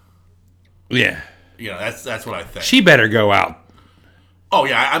escape. Yeah. You know, that's what I think. She better go out. Oh,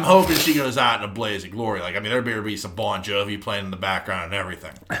 yeah, I'm hoping she goes out in a blaze of glory. Like, I mean, there better be some Bon Jovi playing in the background and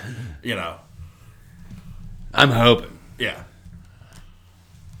everything. You know. I'm hoping. Yeah.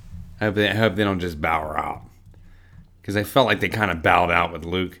 I hope they don't just bow her out. Because I felt like they kind of bowed out with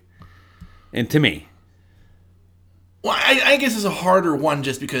Luke. And to me. Well, I guess it's a harder one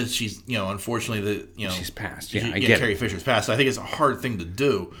just because she's, you know, unfortunately, she's passed. Yeah, I get it. Carrie Fisher's passed. So I think it's a hard thing to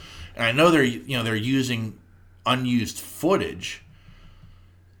do. And I know they're using unused footage,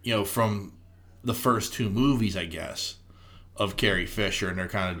 you know, from the first two movies, I guess, of Carrie Fisher, and they're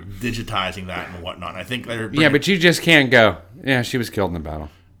kind of digitizing that and whatnot. And I think they're but you just can't go, yeah, she was killed in the battle.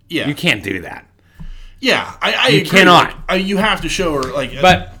 Yeah. You can't do that. Yeah, I you agree. Cannot. You have to show her, like...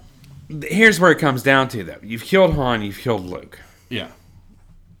 But here's where it comes down to, though. You've killed Han, you've killed Luke. Yeah.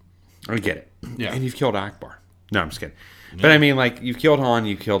 I get it. Yeah. And you've killed Akbar. No, I'm just kidding. Yeah. But I mean, like, you've killed Han,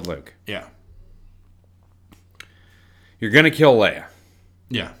 you've killed Luke. Yeah. You're going to kill Leia.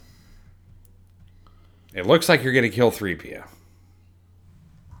 Yeah. It looks like you're going to kill 3PO.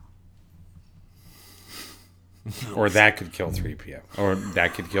 Or that could kill 3PO. Or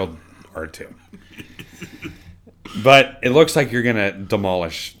that could kill R2. But it looks like you're going to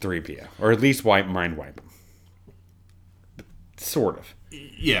demolish 3PO. Or at least mind wipe him. Sort of.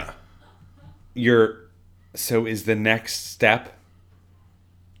 Yeah. So is the next step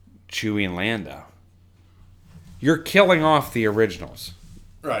Chewie and Lando? You're killing off the originals.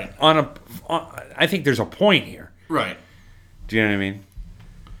 Right. I think there's a point here. Right. Do you know what I mean?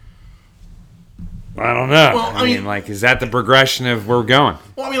 I don't know. Well, I mean, like, is that the progression of where we're going?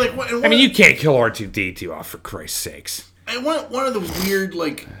 Well, I mean, like, you can't kill R2-D2 off, for Christ's sakes. And one of the weird,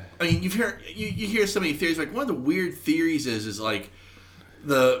 like, I mean, you hear so many theories. Like, one of the weird theories is like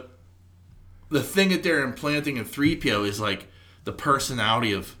the thing that they're implanting in 3PO is like the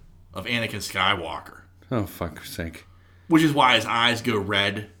personality of Anakin Skywalker. Oh, fuck's sake. Which is why his eyes go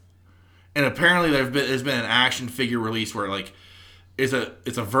red. And apparently there's been an action figure release where, like, it's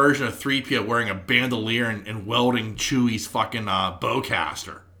a version of 3PO wearing a bandolier and welding Chewie's fucking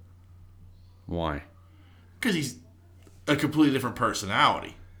bowcaster. Why? Because he's a completely different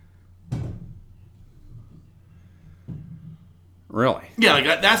personality. Really? Yeah,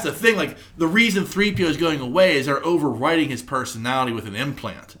 like that's the thing. Like, the reason 3PO is going away is they're overwriting his personality with an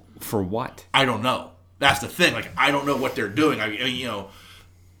implant. For what? I don't know. That's the thing. Like, I don't know what they're doing. I mean, you know,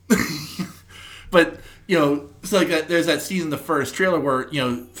 but you know, it's like there's that scene in the first trailer where, you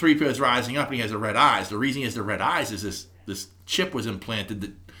know, 3PO is rising up and he has the red eyes. The reason he has the red eyes is this chip was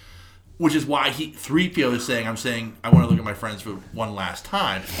implanted, which is why 3PO is saying, I want to look at my friends for one last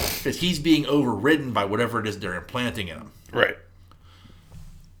time, because he's being overridden by whatever it is they're implanting in him. Right.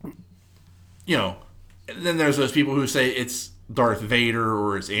 You know, and then there's those people who say it's Darth Vader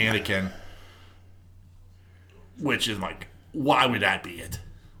or it's Anakin, which is like, why would that be it?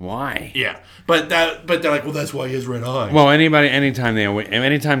 Why? Yeah, but they're like, well, that's why he has red eyes. Well, anytime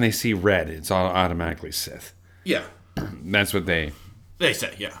they see red, it's automatically Sith. Yeah, that's what they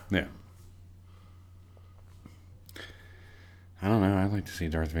say. Yeah, yeah. I don't know. I'd like to see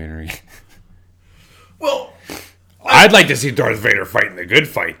Darth Vader again. Well, I'd like to see Darth Vader fighting the good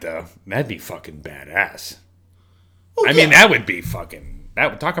fight, though. That'd be fucking badass. Well, I mean, that would be fucking.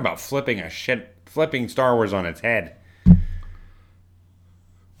 That would talk about flipping Star Wars on its head.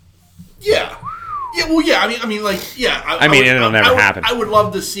 Yeah. Yeah, well, yeah. I mean, like, yeah. It'll never happen. I would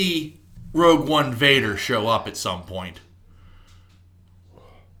love to see Rogue One Vader show up at some point.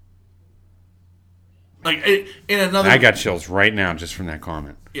 Like, in another... I got chills right now just from that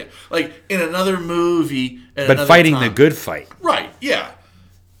comment. Yeah, like, in another movie... But fighting the good fight. Right, yeah.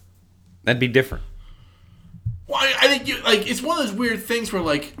 That'd be different. Well, I think, it's one of those weird things where,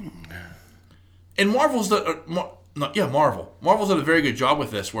 like... And Marvel's... Marvel. Marvel's done a very good job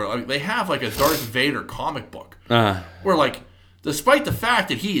with this, where like, they have like a Darth Vader comic book, where like, despite the fact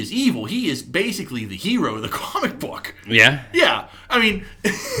that he is evil, he is basically the hero of the comic book. Yeah. Yeah. I mean,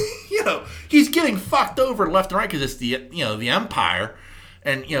 you know, he's getting fucked over left and right because it's the Empire,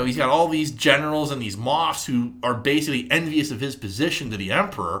 and you know he's got all these generals and these Moffs who are basically envious of his position to the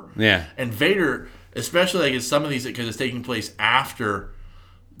Emperor. Yeah. And Vader, especially like in some of these, because it's taking place after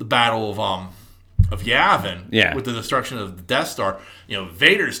the Battle of Yavin, Yeah. with the destruction of the Death Star,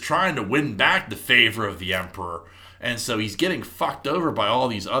 Vader's trying to win back the favor of the Emperor. And so he's getting fucked over by all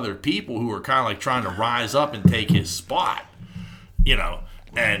these other people who are kind of like trying to rise up and take his spot,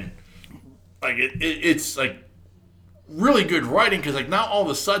 and like it's like really good writing, because like now all of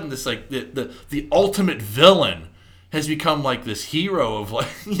a sudden this like the ultimate villain has become like this hero of like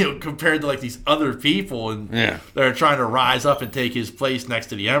compared to like these other people and that are trying to rise up and take his place next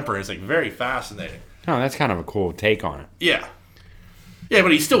to the Emperor. It's like very fascinating. Oh, that's kind of a cool take on it. Yeah,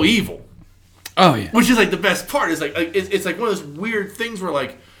 but he's still evil. Oh yeah, which is like the best part. Is like it's like one of those weird things where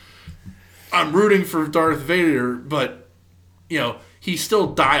like I'm rooting for Darth Vader, but he's still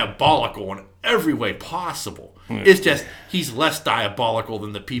diabolical in every way possible. It's just he's less diabolical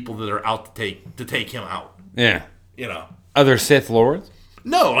than the people that are out to take him out. Yeah, other Sith lords.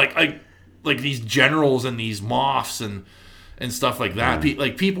 No, like these generals and these Moffs and stuff like that.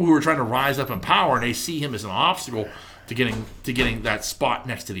 Like people who are trying to rise up in power, and they see him as an obstacle to getting that spot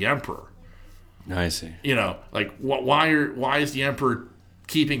next to the Emperor. I see. Like why is the Emperor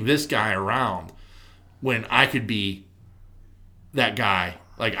keeping this guy around when I could be that guy?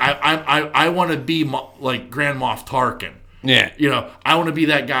 Like I want to be like Grand Moff Tarkin. Yeah. I want to be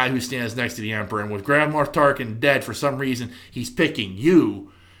that guy who stands next to the Emperor. And with Grand Moff Tarkin dead, for some reason, he's picking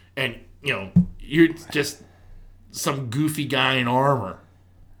you, and you're just some goofy guy in armor.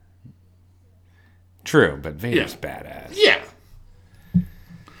 True, but Vader's badass. Yeah.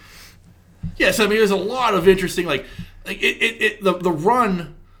 Yeah, so I mean, there's a lot of interesting, the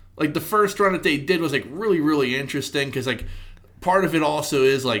run, like the first run that they did was like really, really interesting, because like part of it also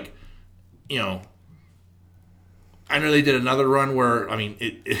is like, I know they did another run where, I mean,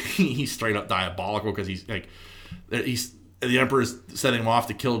 he's straight up diabolical, because the Emperor's setting him off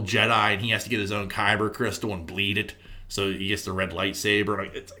to kill Jedi, and he has to get his own Kyber crystal and bleed it, so he gets the red lightsaber.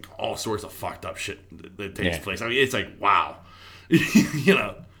 Like, it's like all sorts of fucked up shit that takes place. I mean, it's like, wow,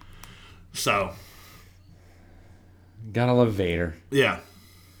 So, gotta love Vader. Yeah.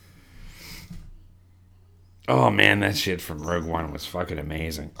 Oh man, that shit from Rogue One was fucking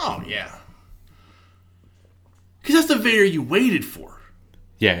amazing. Oh yeah. Because that's the Vader you waited for.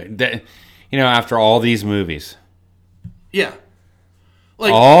 Yeah, after all these movies. Yeah.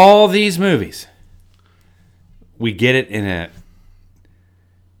 Like all these movies, we get it in a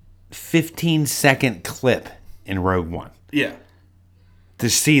 15-second clip in Rogue One. Yeah. To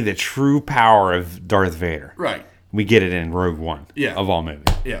see the true power of Darth Vader. Right. We get it in Rogue One. Yeah. Of all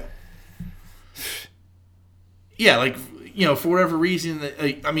movies. Yeah. Yeah, like, for whatever reason,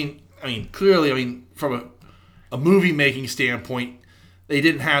 I mean, clearly, from a movie making standpoint, they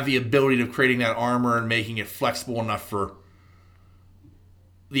didn't have the ability of creating that armor and making it flexible enough for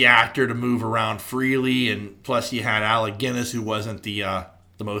the actor to move around freely, and plus you had Alec Guinness, who wasn't the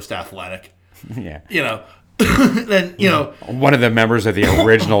most athletic. Yeah. Then one of the members of the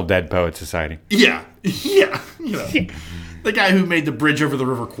original Dead Poet Society. Yeah. The guy who made the bridge over the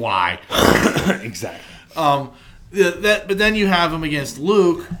River Kwai. Exactly. But then you have him against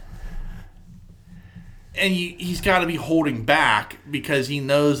Luke, and he's got to be holding back because he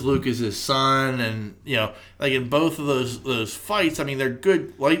knows Luke is his son, and like in both of those fights, I mean, they're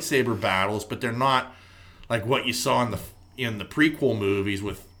good lightsaber battles, but they're not like what you saw in the prequel movies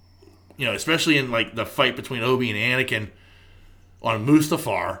with. Especially in like the fight between Obi and Anakin on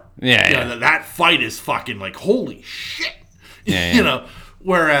Mustafar. Yeah. That fight is fucking like, holy shit. Yeah.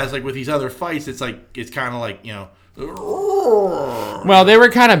 Whereas like with these other fights, it's kind of like, Well, they were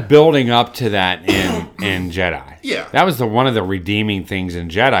kind of building up to that in Jedi. Yeah. That was one of the redeeming things in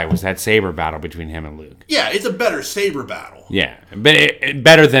Jedi was that saber battle between him and Luke. Yeah, it's a better saber battle. Yeah, but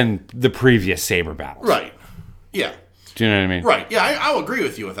better than the previous saber battles. Right. Yeah. Do you know what I mean? Right. Yeah, I'll agree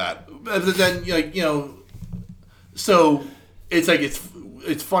with you with that. But then, so it's like it's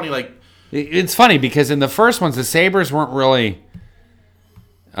funny. Like it's funny because in the first ones, the sabers weren't really.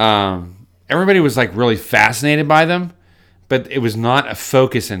 Everybody was like really fascinated by them, but it was not a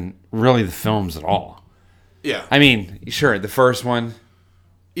focus in really the films at all. Yeah. I mean, sure, the first one.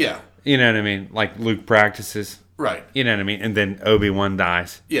 Yeah. You know what I mean? Like Luke practices. Right. You know what I mean? And then Obi-Wan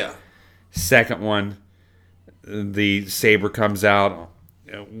dies. Yeah. Second one, the saber comes out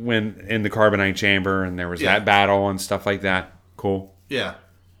when in the carbonite chamber, and there was that battle and stuff like that. Cool. Yeah.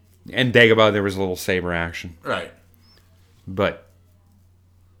 And Dagobah, there was a little saber action. Right. But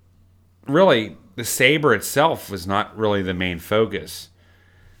really, the saber itself was not really the main focus.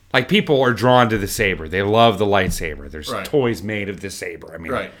 Like, people are drawn to the saber. They love the lightsaber. There's toys made of the saber. I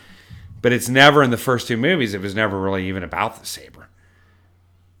mean, right. But it's never, in the first two movies, it was never really even about the saber.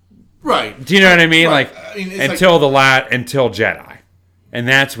 Right. Do you know what I mean? Right. Like, until Jedi. And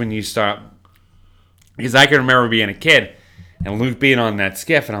that's when you start Because I can remember being a kid and Luke being on that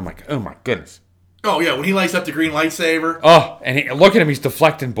skiff, and I'm like, oh my goodness. Oh, yeah, when he lights up the green lightsaber. Oh, and look at him, he's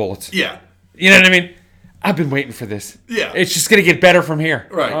deflecting bullets. Yeah. You know what I mean? I've been waiting for this. Yeah. It's just going to get better from here.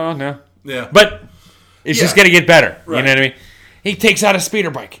 Right. Oh, no. Yeah. But it's just going to get better. Right. You know what I mean? He takes out a speeder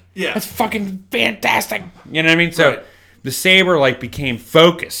bike. Yeah. That's fucking fantastic. You know what I mean? So Right. the saber became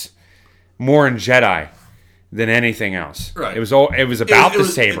focus more in Jedi than anything else. Right. It was about the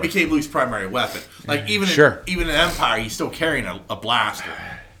saber. It became Luke's primary weapon. Like even in Empire, he's still carrying a blaster.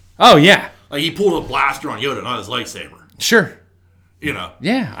 Oh yeah. Like he pulled a blaster on Yoda, not his lightsaber. Sure. You know.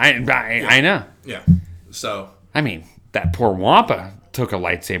 Yeah, I know. Yeah. So. I mean, that poor Wampa took a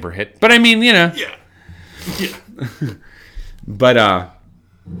lightsaber hit, but I mean, you know. Yeah. Yeah.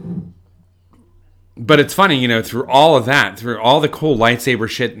 But it's funny, you know, through all of that, through all the cool lightsaber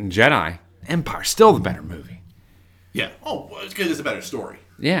shit in Jedi, Empire's still the better movie. Yeah. Oh, well, it's because it's a better story.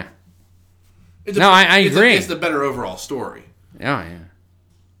 Yeah. I agree. It's the better overall story. Oh, yeah.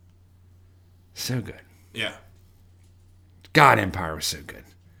 So good. Yeah. God, Empire was so good.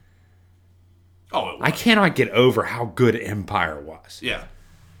 Oh, it was. I cannot get over how good Empire was. Yeah.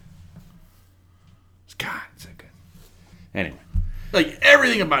 God, so good. Anyway. Like,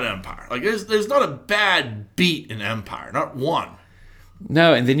 everything about Empire. Like, there's not a bad beat in Empire. Not one.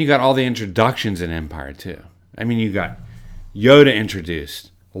 No, and then you got all the introductions in Empire, too. I mean, you got Yoda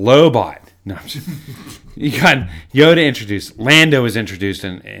introduced. Lobot. No, I'm just, you got Yoda introduced. Lando was introduced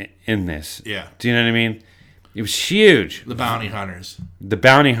in this. Yeah. Do you know what I mean? It was huge. The bounty hunters. The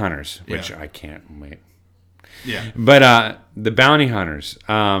bounty hunters, which Yeah. I can't wait. Yeah. But the bounty hunters.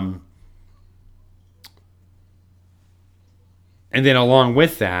 And then along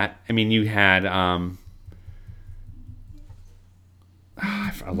with that, I mean, you had... I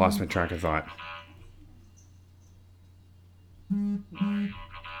lost my track of thought.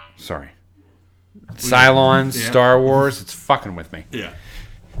 Sorry. Cylons, Yeah. Star Wars, it's fucking with me. Yeah.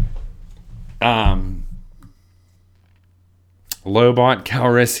 Lobot,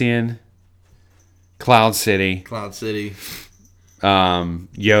 Calrissian, Cloud City,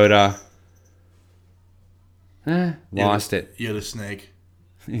 Yoda. Lost it. Yoda Snake.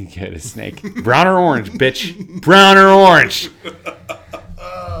 Yoda Snake. Brown or orange, bitch. Brown or orange.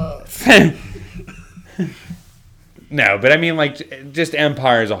 No, but I mean, like, just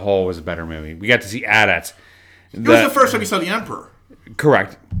Empire as a whole was a better movie. We got to see AT-ATs. It was the first time you saw the Emperor.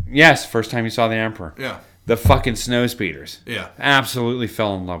 Correct. Yes, first time you saw the Emperor. Yeah. The fucking snow speeders. Yeah. Absolutely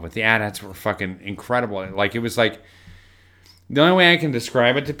fell in love with. The AT-ATs were fucking incredible. Like, it was like... The only way I can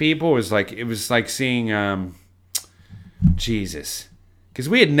describe it to people is like... It was like seeing... Jesus. Because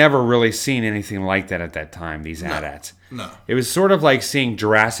we had never really seen anything like that at that time, these AT-ATs. No. It was sort of like seeing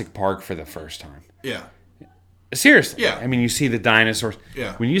Jurassic Park for the first time. Yeah. Seriously. Yeah. I mean, you see the dinosaurs.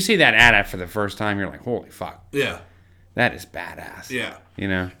 Yeah. When you see that AT-AT for the first time, you're like, holy fuck. Yeah. That is badass. Yeah. You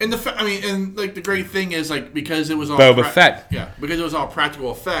know? And the great thing is, like, because it was all Boba Fett. Yeah, because it was all practical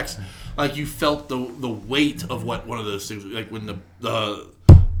effects. Like, you felt the weight of what one of those things. Like when the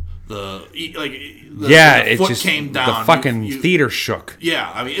foot just came down, the fucking theater shook. Yeah,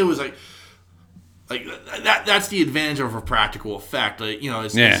 I mean, it was like that. That's the advantage of a practical effect. Like, you know,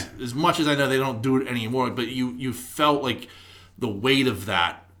 as much as I know they don't do it anymore, but you felt like the weight of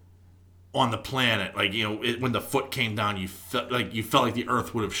that on the planet. Like, you know, when the foot came down, you felt like the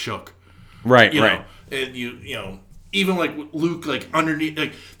Earth would have shook. Right, You right. know, and you know, even like Luke, like underneath,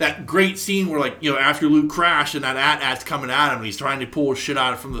 like that great scene where, like, you know, after Luke crashed and that AT-AT's coming at him and he's trying to pull his shit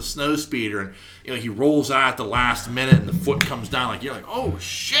out from the snow speeder, and, you know, he rolls out at the last minute and the foot comes down. Like, you're like, oh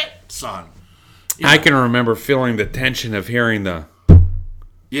shit, son. You know? I can remember feeling the tension of hearing the...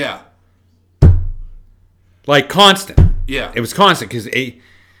 Yeah. Like, constant. Yeah. It was constant because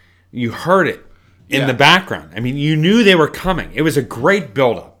you heard it in the background. I mean, you knew they were coming. It was a great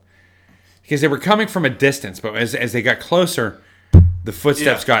buildup. Because they were coming from a distance, but as they got closer, the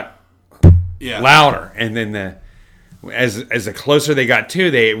footsteps got louder. And then as the closer they got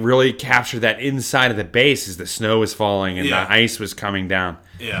to, they really captured that inside of the base as the snow was falling and the ice was coming down.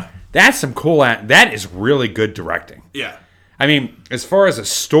 Yeah. That's some cool... That is really good directing. Yeah. I mean, as far as a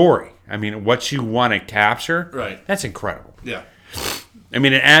story, I mean, what you want to capture, right? That's incredible. Yeah. I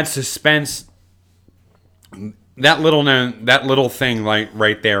mean, it adds suspense. That little thing, like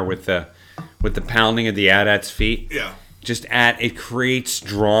right there with the pounding of the AT-AT's feet. Yeah. It creates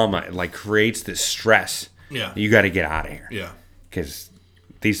drama. It like creates this stress. Yeah. You got to get out of here. Yeah. Because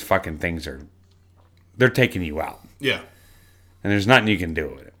these fucking things they're taking you out. Yeah. And there's nothing you can do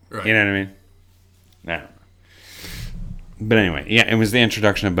with it. Right. You know what I mean? I don't know. But anyway, yeah, it was the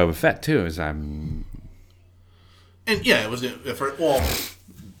introduction of Boba Fett too. And yeah, it was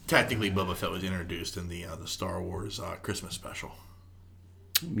technically Boba Fett was introduced in the Star Wars Christmas special.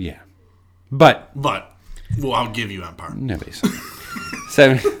 Yeah. But well, I'll give you Empire. Nobody saw it.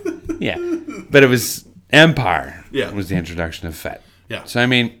 So, yeah. But it was Empire. Yeah. Was the introduction of Fett. Yeah. So, I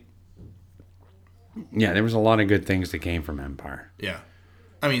mean, yeah, there was a lot of good things that came from Empire. Yeah.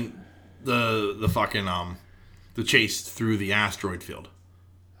 I mean, the fucking, the chase through the asteroid field.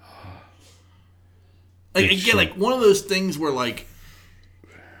 Like, again, like, one of those things where, like,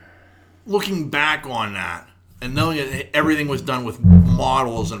 looking back on that and knowing that everything was done with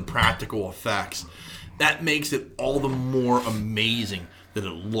models and practical effects, that makes it all the more amazing that it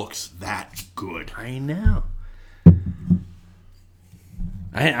looks that good. I know.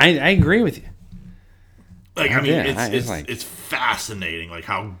 I agree with you. Like, I mean, it's fascinating, like,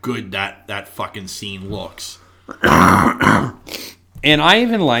 how good that fucking scene looks. And I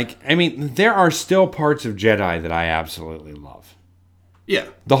even like, I mean, there are still parts of Jedi that I absolutely love. Yeah.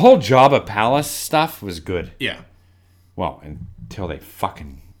 The whole Jabba Palace stuff was good. Yeah. Well, until they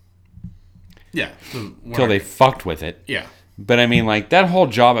fucking... Yeah. Until they fucked with it. Yeah. But I mean, like, that whole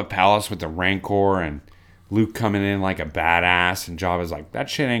Jabba Palace with the Rancor and Luke coming in like a badass, and Jabba's like, that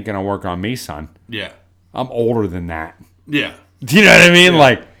shit ain't gonna work on me, son. Yeah. I'm older than that. Yeah. Do you know what I mean? Yeah.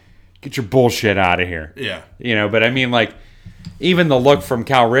 Like, get your bullshit out of here. Yeah. You know, but I mean, like, even the look from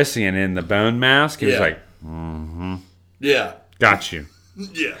Calrissian in the bone mask, he was like, Yeah. got you.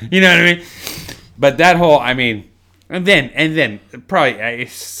 Yeah. You know what I mean? But that whole, I mean, and then probably,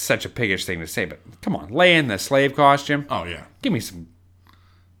 it's such a piggish thing to say, but come on, lay in the slave costume. Oh, yeah. Give me some.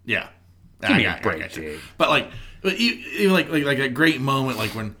 Yeah. Give me a break, dude. But, like, even like a great moment,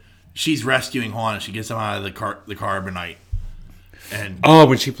 like, when she's rescuing Han and she gets him out of the carbonite. And oh,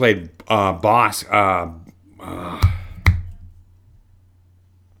 when she played boss, I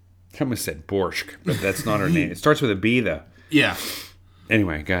almost said Borscht, but that's not her name. It starts with a B, though. yeah.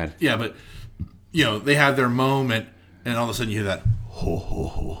 Anyway, go ahead. Yeah, but, you know, they have their moment, and all of a sudden you hear that, ho, ho,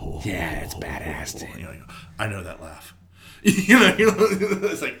 ho, ho. Yeah, it's badass, dude. You know, I know that laugh. you know,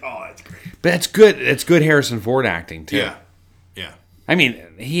 it's like, oh, that's great. But it's good. It's good Harrison Ford acting, too. Yeah. Yeah. I mean,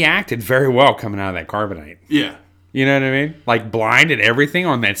 he acted very well coming out of that carbonite. Yeah. You know what I mean? Like, blind and everything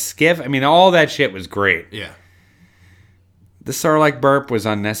on that skiff. I mean, all that shit was great. Yeah. The Sarlacc burp was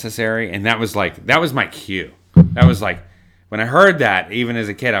unnecessary, and that was my cue. That was like, when I heard that, even as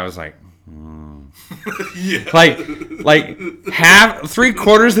a kid, I was like, Yeah. like half,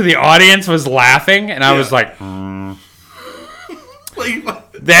 3/4 of the audience was laughing, and I was like,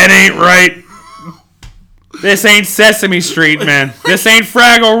 that ain't right. This ain't Sesame Street, man. This ain't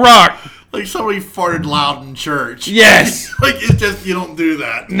Fraggle Rock. Like somebody farted loud in church. Yes. Like, it's just, you don't do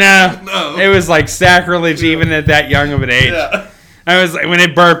that. No. It was like sacrilege even at that young of an age. Yeah. I was like, when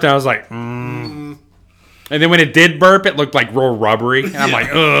it burped, I was like, And then when it did burp, it looked like real rubbery. And I'm like,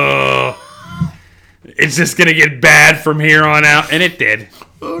 ugh. It's just going to get bad from here on out. And it did.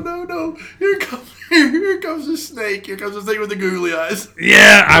 Oh, no. Here comes the snake. Here comes the snake with the googly eyes.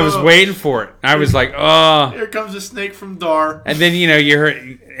 Yeah, I was waiting for it. I was like, oh. Here comes the snake from Dar. And then, you know, you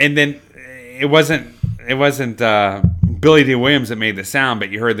heard, and then it wasn't Billy D. Williams that made the sound, but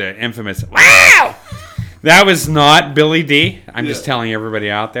you heard the infamous, wow! That was not Billy D. I'm just telling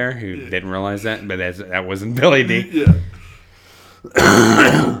everybody out there who didn't realize that, but that wasn't Billy D. Yeah.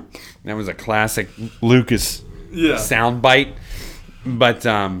 That was a classic Lucas sound bite. But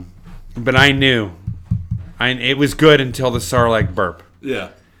I knew. It was good until the Sarlacc burp. Yeah.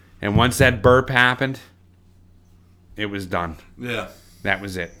 And once that burp happened, it was done. Yeah. That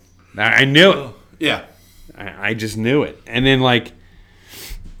was it. I knew it. Yeah. I just knew it. And then, like,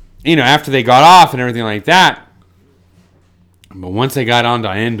 you know, after they got off and everything like that, but once they got onto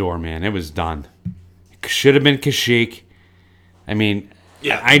Endor, man, it was done. It should have been Kashyyyk. I mean,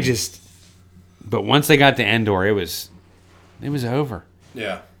 but once they got to Endor, it was over.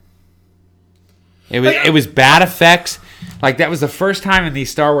 Yeah. It was bad effects. Like, that was the first time in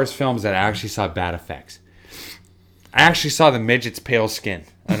these Star Wars films that I actually saw bad effects. I actually saw the midget's pale skin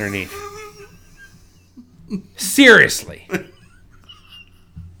underneath. Seriously.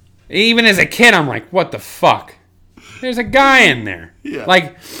 Even as a kid, I'm like, what the fuck? There's a guy in there. Yeah.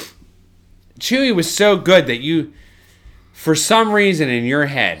 Like, Chewie was so good that you, for some reason in your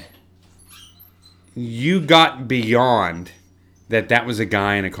head, you got beyond that was a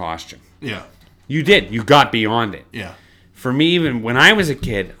guy in a costume. Yeah. You did. You got beyond it. Yeah. For me, even when I was a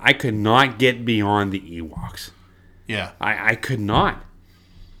kid, I could not get beyond the Ewoks. Yeah. I could not.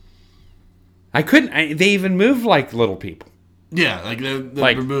 I couldn't. They even moved like little people. Yeah, like the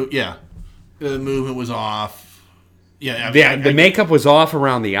movement was off. Yeah, The makeup was off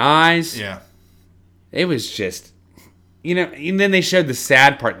around the eyes. Yeah. It was just, you know, and then they showed the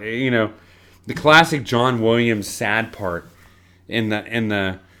sad part, you know, the classic John Williams sad part in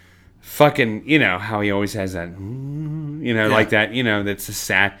the fucking, you know, how he always has that, you know, like that, you know, that's a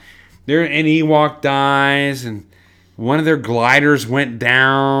sad. There, an Ewok dies, and one of their gliders went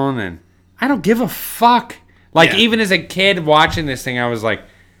down, and I don't give a fuck. Like, even as a kid watching this thing, I was like,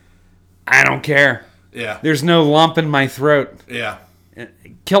 I don't care. Yeah. There's no lump in my throat. Yeah.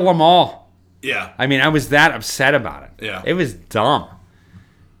 Kill them all. Yeah. I mean, I was that upset about it. Yeah. It was dumb.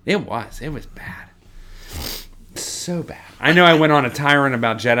 It was bad. So bad. I know I went on a tyrant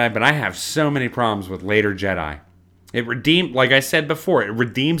about Jedi, but I have so many problems with later Jedi. It redeemed, like I said before, it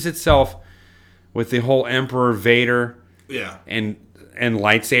redeems itself with the whole Emperor Vader and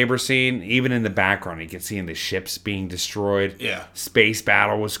lightsaber scene. Even in the background, you can see the ships being destroyed. Yeah. Space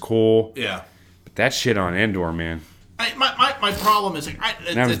battle was cool. Yeah. But that shit on Endor, man. My problem is, like,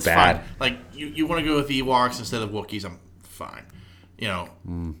 that was it's bad. Fine. Like, you want to go with Ewoks instead of Wookiees, I'm fine. You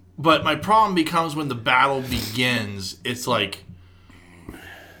know. But my problem becomes when the battle begins, it's like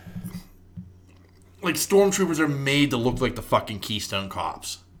stormtroopers are made to look like the fucking Keystone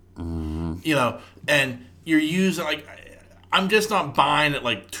Cops. You know, and you're using, like, I'm just not buying that,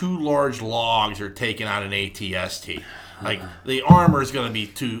 like, 2 large logs are taking out an AT-ST. Like, the armor is going to be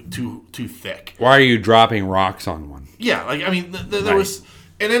too thick. Why are you dropping rocks on one? Yeah, like, I mean, there was,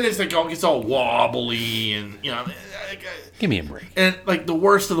 and then it's like, it's all wobbly, and, you know, Give me a break. and like the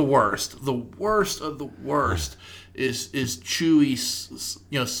worst of the worst is Chewie,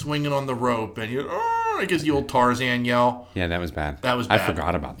 you know, swinging on the rope, and I guess the old Tarzan yell. Yeah, that was bad. That was bad. I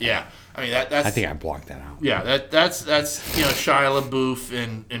forgot about that. Yeah, I mean that's. I think I blocked that out. Yeah, that's you know, Shia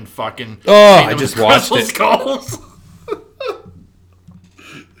LaBeouf and fucking. Oh, I just watched it. Skulls.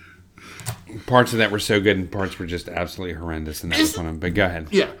 Parts of that were so good, and parts were just absolutely horrendous, and that was one of them. But go ahead.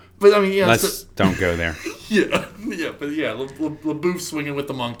 Yeah, but I mean, yeah. Let's don't go there. Yeah, but yeah, LaBeouf swinging with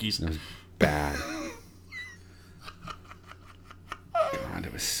the monkeys. That was bad. God,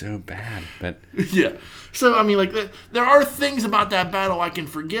 it was so bad. But yeah, so I mean, like, there are things about that battle I can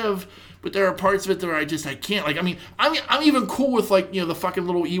forgive, but there are parts of it that I can't. Like, I mean, I'm even cool with, like, you know, the fucking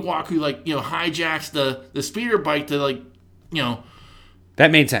little Ewok who, like, you know, hijacks the speeder bike to, like, you know.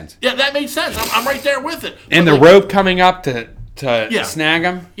 that made sense. Yeah, that made sense. I'm right there with it. And but, the like, rope coming up to snag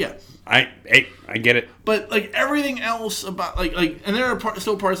him. Yeah. I get it. But, like, everything else about, like, and there are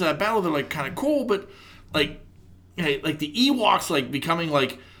still parts of that battle that are, like, kind of cool, but, like, you know, like the Ewoks, like, becoming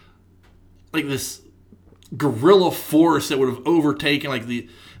like this guerrilla force that would have overtaken, like,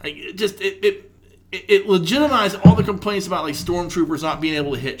 it legitimized all the complaints about, like, stormtroopers not being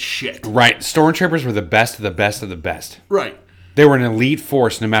able to hit shit. Right. Stormtroopers were the best of the best of the best. Right. They were an elite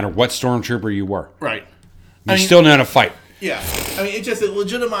force no matter what stormtrooper you were. Right. You still know how to fight. Yeah. I mean, it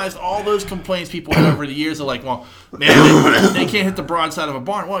legitimized all those complaints people had over the years of, like, well, man, they can't hit the broadside of a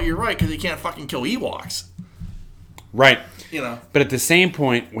barn. Well, you're right, because they can't fucking kill Ewoks. Right. You know. But at the same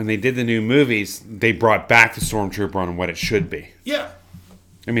point, when they did the new movies, they brought back the stormtrooper on what it should be. Yeah.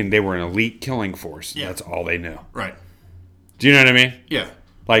 I mean, they were an elite killing force. Yeah. That's all they knew. Right. Do you know what I mean? Yeah.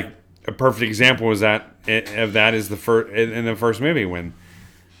 Like, a perfect example is that in the first movie when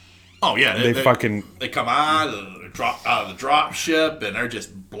Oh yeah, they come out of the drop ship, and they're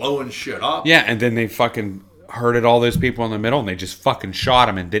just blowing shit up. Yeah, and then they fucking herded all those people in the middle, and they just fucking shot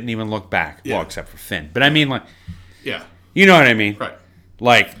them and didn't even look back. Yeah. Well, except for Finn. But I mean, like, yeah, you know what I mean? right?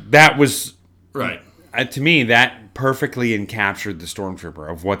 Like, that was Right. To me, that perfectly encaptured the stormtrooper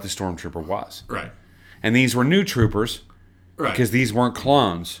of what the stormtrooper was. Right. And these were new troopers, Right. because these weren't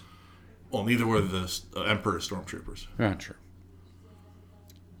clones. Well, neither were the Emperor stormtroopers. Yeah, true.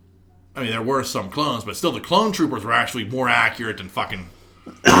 I mean, there were some clones, but still, the clone troopers were actually more accurate than fucking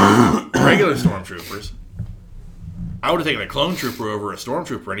regular stormtroopers. I would have taken a clone trooper over a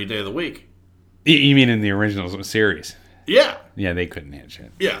stormtrooper any day of the week. You mean in the original series? Yeah. Yeah, they couldn't hit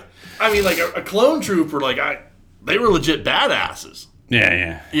shit. Yeah. I mean, like, a clone trooper, like, they were legit badasses. Yeah,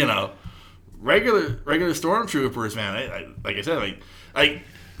 yeah. You know, regular stormtroopers, man. Like I said, like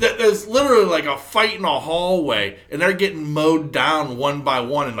there's literally like a fight in a hallway, and they're getting mowed down one by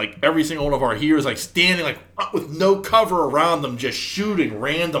one, and like every single one of our heroes like standing like with no cover around them, just shooting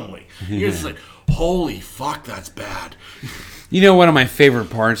randomly. You're just like, holy fuck, that's bad. You know, one of my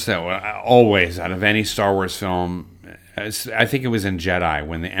favorite parts, though, always out of any Star Wars film, I think it was in Jedi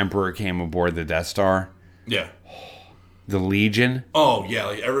when the Emperor came aboard the Death Star. Yeah. The Legion. Oh yeah,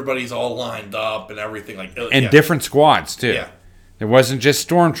 like everybody's all lined up and everything, like, and different squads too. Yeah. It wasn't just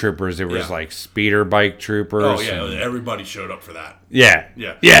stormtroopers. It was Yeah. like speeder bike troopers. Oh yeah, everybody showed up for that. Yeah.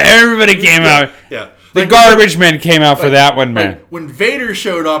 Yeah. Yeah, everybody came out. Yeah. The Like, garbage men came out for that one, man. Like, when Vader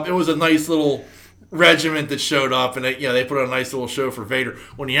showed up, it was a nice little regiment that showed up, and they put on a nice little show for Vader.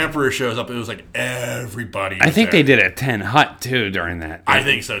 When the Emperor shows up, it was like everybody. I think they did a 10 hut too during that. I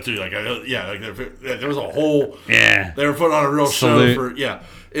think so too. Like there was a whole they were putting on a real salute. show for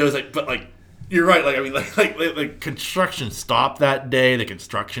It was like, but like you're right. Like I mean, like construction stopped that day. The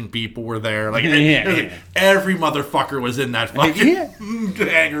construction people were there. Like, like every motherfucker was in that fucking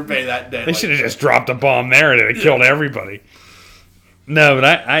hangar bay that day. They should have just dropped a bomb there and it killed everybody. No, but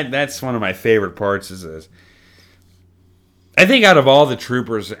I that's one of my favorite parts is this. I think out of all the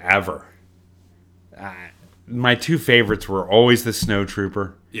troopers ever, my two favorites were always the snow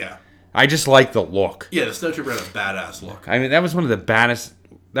trooper. Yeah. I just like the look. Yeah, the snow trooper had a badass look. I mean, that was one of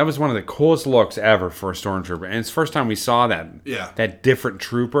the coolest looks ever for a stormtrooper. And it's the first time we saw that. Yeah. That different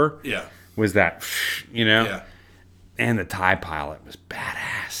trooper. Yeah. Was that, Yeah. And the TIE pilot was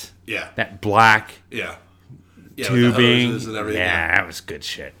badass. Yeah. That black. Yeah. Tubing. And everything. Yeah, that was good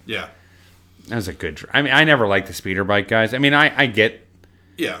shit. Yeah. That was a good. I mean, I never liked the speeder bike guys. I mean, I get.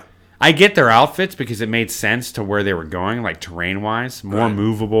 Yeah. I get their outfits because it made sense to where they were going, like terrain wise, more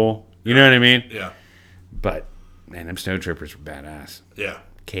movable. You know what I mean? Yeah. But man, them snowtroopers were badass. Yeah.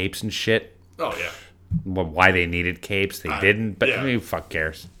 Capes and shit. Oh yeah. Well, why they needed capes, they didn't. But I mean, who fuck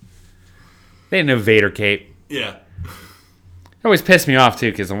cares? They had no Vader cape. Yeah. It always pissed me off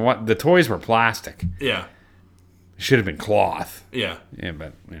too because the toys were plastic. Yeah. Should have been cloth. Yeah. Yeah,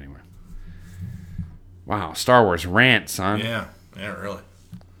 but anyway. Wow, Star Wars rant, son. Yeah. Yeah, really.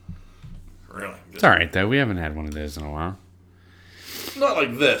 Really. It's all right, though. We haven't had one of those in a while. Not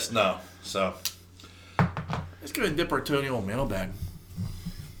like this, no. So, let's go and dip our toe in the old mailbag.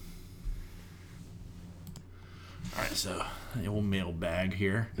 All right, so the old mailbag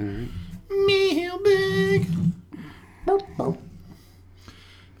here. Mailbag.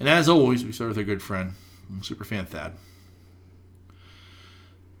 And as always, we start with our good friend, Superfan Thad.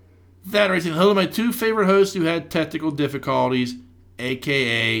 Thad writes in, hello, my two favorite hosts who had technical difficulties,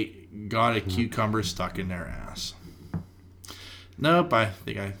 a.k.a. got a cucumber stuck in their ass. Nope, I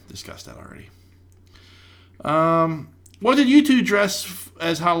think I discussed that already. What did you two dress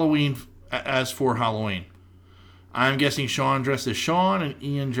as for Halloween? I'm guessing Sean dressed as Sean and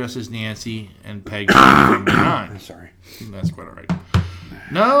Ian dressed as Nancy and Peg from behind. Sorry. That's quite all right.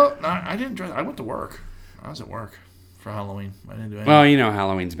 No, I didn't dress. I went to work. I was at work for Halloween. I didn't do anything. Well, you know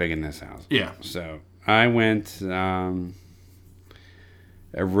Halloween's big in this house. Yeah. So I went.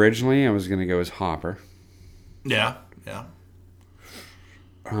 Originally, I was going to go as Hopper. Yeah. Yeah.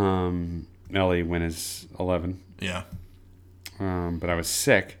 Ellie went as 11. Yeah. But I was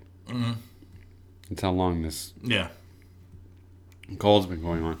sick. Mm-hmm. That's how long this cold's been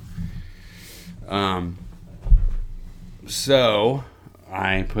going on. So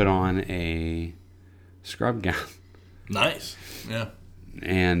I put on a scrub gown. Nice. Yeah.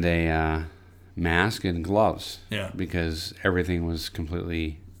 And a mask and gloves. Yeah. Because everything was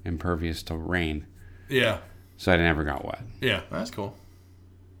completely impervious to rain. Yeah. So I never got wet. Yeah, that's cool.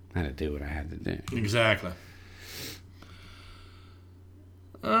 I had to do what I had to do. Exactly.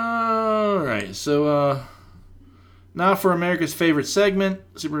 All right, so now for America's favorite segment,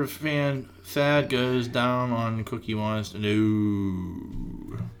 Superfan Thad goes down on Cookie Monster. No.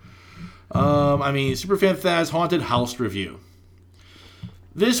 Superfan Thad's Haunted House Review.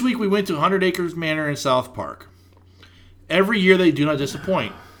 This week we went to 100 Acres Manor in South Park. Every year they do not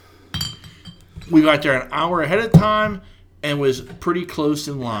disappoint. We got there an hour ahead of time and was pretty close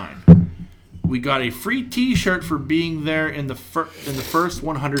in line. We got a free T-shirt for being there in the first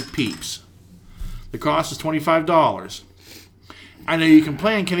 100 peeps. The cost is $25. I know you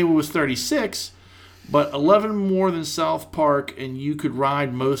complained Kennywood was $36, but 11 more than South Park, and you could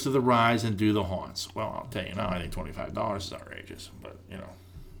ride most of the rides and do the haunts. Well, I'll tell you now, I think $25 is outrageous, but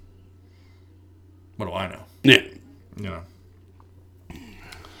what do I know? Yeah.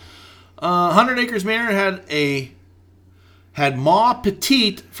 100 Acres Manor had Ma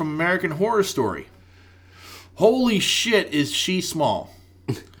Petite from American Horror Story. Holy shit, is she small.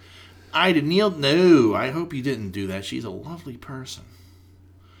 No, I hope you didn't do that. She's a lovely person.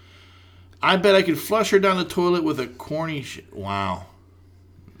 I bet I could flush her down the toilet with a corny shit. Wow.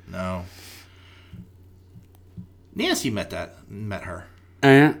 No. Nancy met her.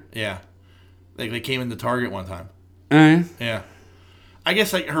 Yeah. They came into Target one time. Yeah. I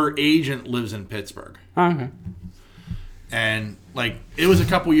guess her agent lives in Pittsburgh. Okay. And it was a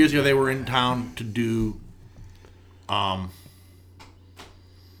couple years ago they were in town to do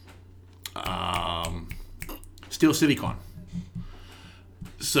Steel City Con.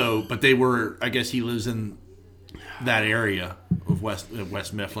 So, but they were, I guess he lives in that area of West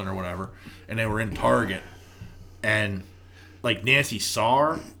Mifflin or whatever, and they were in Target, and Nancy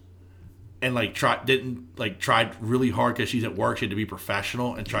saw her, and like tried really hard because she's at work. She had to be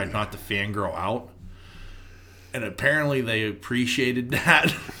professional and tried not to fangirl out. And apparently they appreciated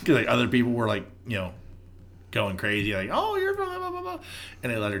that because like other people were like, going crazy, like, oh, you're blah, blah, blah, blah.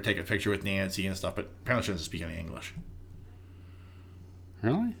 And they let her take a picture with Nancy and stuff, but apparently she doesn't speak any English.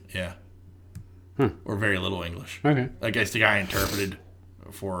 Really? Yeah. Or very little English. Okay. I guess the guy interpreted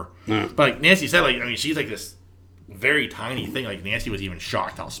for her. Yeah. But like Nancy said, like, I mean, she's like this very tiny thing. Like Nancy was even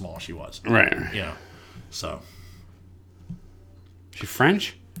shocked how small she was. Right. So. She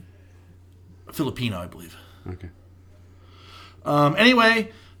French? Filipino, I believe. Okay.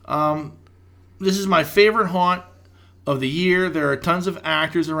 Anyway, this is my favorite haunt of the year. There are tons of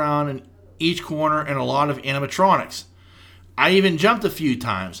actors around in each corner and a lot of animatronics. I even jumped a few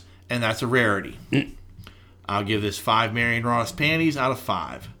times, and that's a rarity. I'll give this 5 Marion Ross panties out of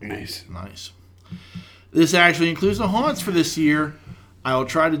 5. Nice. This actually includes the haunts for this year. I will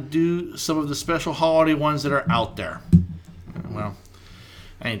try to do some of the special holiday ones that are out there. Well,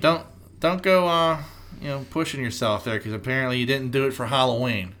 hey, don't go pushing yourself there, because apparently you didn't do it for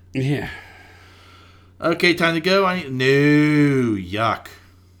Halloween. Yeah. Okay, time to go. No, yuck.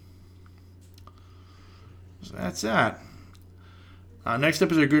 So that's that. Next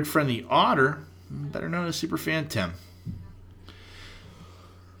up is our good friend the Otter, better known as Superfan Tim.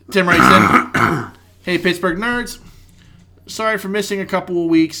 Tim writes in, hey, Pittsburgh nerds. Sorry for missing a couple of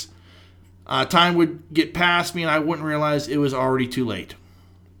weeks. Time would get past me and I wouldn't realize it was already too late.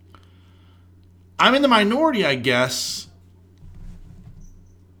 I'm in the minority, I guess.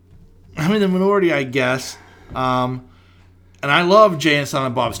 And I love Jay and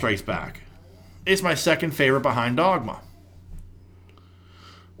Silent Bob Strikes Back. It's my second favorite behind Dogma.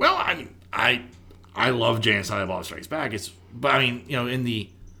 Well, I mean, I love Jay and Silent Bob Strikes Back. But I mean, in the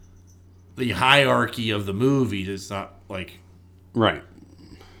hierarchy of the movies, it's not like right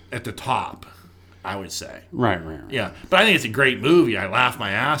at the top, I would say. Right. Yeah, but I think it's a great movie. I laughed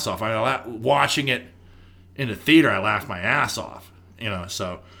my ass off. Watching it in the theater, I laughed my ass off.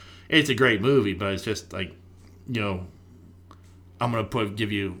 So it's a great movie, but it's just like, I'm gonna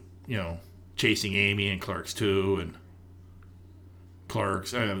give you, Chasing Amy and Clerks 2 and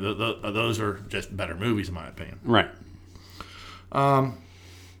Clerks. Those are just better movies in my opinion. Right.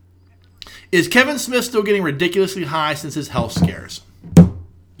 Is Kevin Smith still getting ridiculously high since his health scares?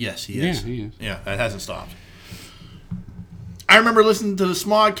 Yes, he is. Yeah, he is. Yeah, that hasn't stopped. I remember listening to the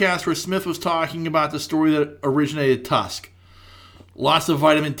Smodcast where Smith was talking about the story that originated Tusk. Lots of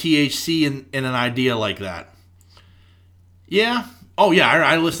vitamin THC in an idea like that. Yeah. Oh, yeah,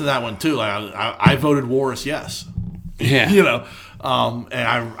 I listened to that one too. I voted Walrus yes. Yeah. And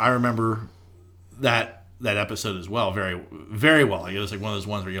I remember that episode as well, very, very well. It was like one of those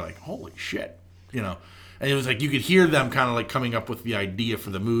ones where you're like, holy shit, And it was like you could hear them kind of like coming up with the idea for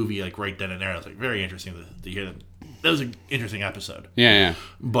the movie like right then and there. It was like very interesting to hear them. That was an interesting episode. Yeah.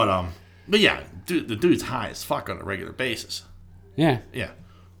 But yeah, the dude's high as fuck on a regular basis. Yeah. Yeah.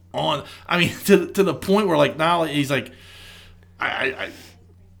 To the point where like now he's like, I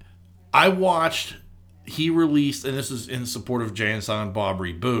watched. He released, and this is in support of Jay and Silent Bob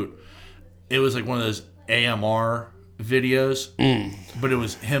reboot. It was like one of those AMR videos, but it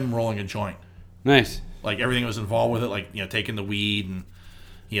was him rolling a joint. Nice. Like everything was involved with it, like taking the weed, and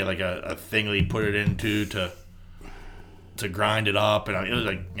he had like a thing that he put it into to grind it up, and it was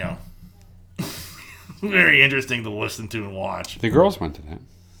like very interesting to listen to and watch. The girls went to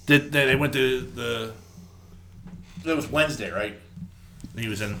that. They went to that was Wednesday, right? He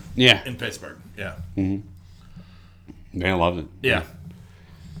was in Pittsburgh. Yeah. Mm-hmm. They loved it. Yeah.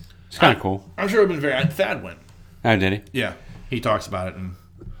 It's kind of cool. I'm sure it would have been very... Thad went. Oh, did he? Yeah. He talks about it in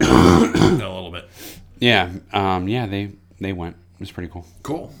a little bit. Yeah. They went. It was pretty cool.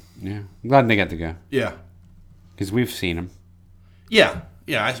 Cool. Yeah. I'm glad they got to go. Yeah. Because we've seen them. Yeah.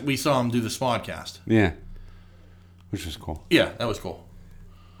 Yeah. We saw him do the Smodcast. Yeah. Which was cool. Yeah. That was cool.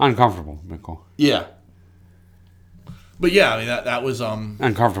 Uncomfortable, but cool. Yeah. But yeah, I mean that was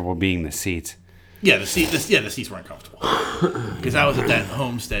uncomfortable being the seats. Yeah, the seats were uncomfortable because that was at that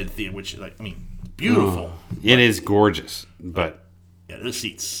Homestead Theater, which beautiful. It is gorgeous, but yeah, those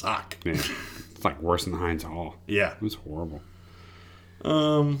seats suck. Yeah, it's like worse than the Heinz Hall. Yeah, it was horrible.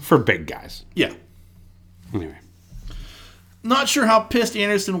 For big guys. Yeah. Anyway, not sure how pissed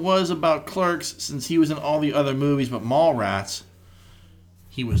Anderson was about Clerks since he was in all the other movies, but Mallrats,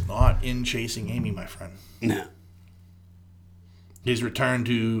 he was not in Chasing Amy, my friend. No. His return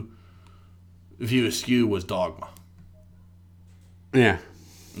to View Askew was Dogma. Yeah.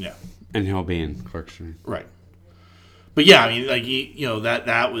 Yeah. And he'll be in Clerks. Right. But yeah, I mean, like, he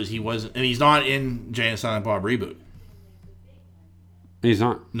wasn't, and he's not in Jay and Silent Bob reboot. He's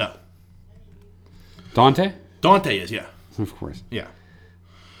not? No. Dante? Dante is, yeah. Of course. Yeah.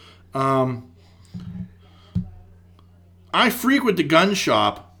 I frequent the gun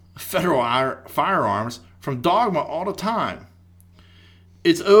shop, Federal Firearms, from Dogma all the time.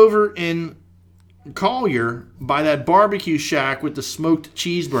 It's over in Collier by that barbecue shack with the smoked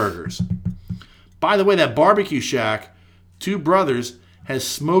cheeseburgers. By the way, that barbecue shack, Two Brothers, has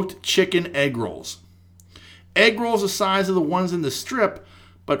smoked chicken egg rolls. Egg rolls the size of the ones in the strip,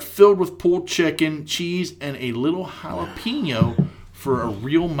 but filled with pulled chicken, cheese, and a little jalapeno for a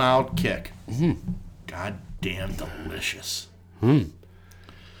real mild kick. God damn delicious.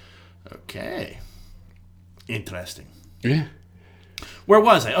 Okay. Interesting. Yeah. Where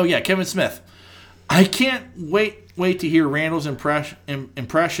was I? Oh, yeah, Kevin Smith. I can't wait to hear Randall's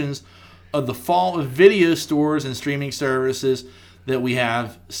impressions of the fall of video stores and streaming services that we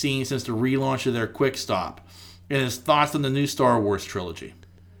have seen since the relaunch of their Quick Stop, and his thoughts on the new Star Wars trilogy.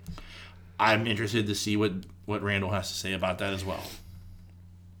 I'm interested to see what Randall has to say about that as well.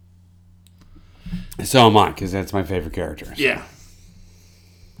 So am I, because that's my favorite character. Yeah.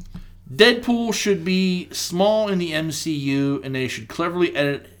 Deadpool should be small in the MCU, and they should cleverly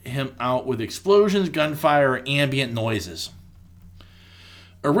edit him out with explosions, gunfire, or ambient noises.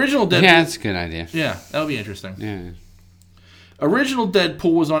 Original Deadpool... Yeah, that's a good idea. Yeah, that'll be interesting. Yeah. Original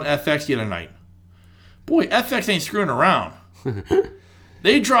Deadpool was on FX the other night. Boy, FX ain't screwing around.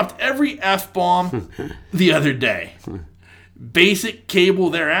 They dropped every F-bomb the other day. Basic cable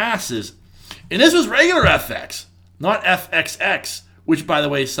their asses. And this was regular FX, not FXX, which, by the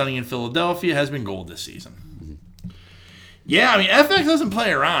way, Sunny in Philadelphia has been gold this season. Yeah, I mean, FX doesn't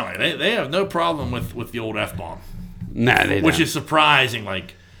play around. Like, they have no problem with the old F-bomb. Nah, they don't. Which is surprising.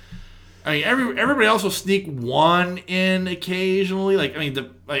 Like, I mean, everybody else will sneak one in occasionally. Like, I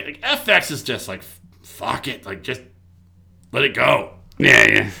mean, like FX is just like, fuck it. Like, just let it go.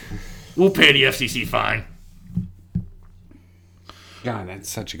 Yeah. We'll pay the FCC fine. God, that's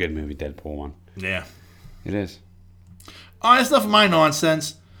such a good movie, Deadpool 1. Yeah. It is. All right, that's enough of my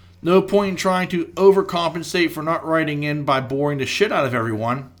nonsense. No point in trying to overcompensate for not writing in by boring the shit out of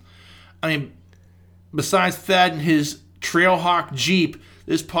everyone. I mean, besides Thad and his Trailhawk Jeep,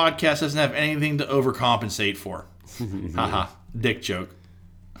 this podcast doesn't have anything to overcompensate for. Haha, dick joke.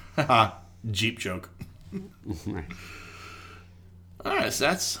 Haha, Jeep joke. All right, so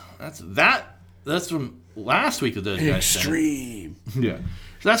that's from last week that those guys Extreme. sent. Yeah.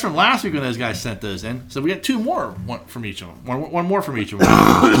 So that's from last week when those guys sent those in. So we got two more from each of them. One more from each of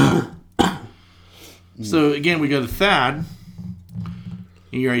them. So again, we go to Thad.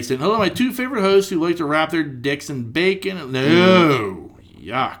 He already said, hello, my two favorite hosts who like to wrap their dicks in bacon. No.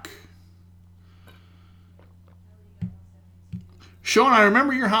 Yuck. Sean, I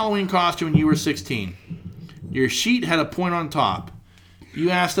remember your Halloween costume when you were 16. Your sheet had a point on top. You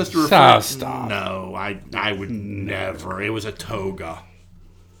asked us to refer... Stop. No, I would never. It was a toga.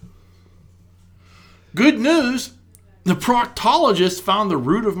 Good news. The proctologist found the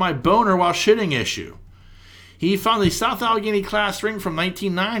root of my boner while shitting issue. He found a South Allegheny class ring from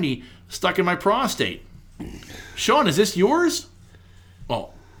 1990 stuck in my prostate. Sean, is this yours?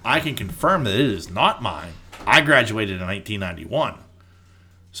 Well, I can confirm that it is not mine. I graduated in 1991.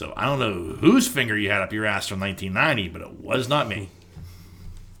 So I don't know whose finger you had up your ass from 1990, but it was not me.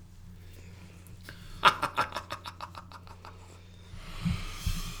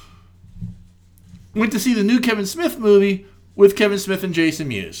 Went to see the new Kevin Smith movie with Kevin Smith and Jason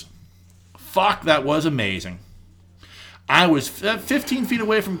Mewes. Fuck, that was amazing. I was 15 feet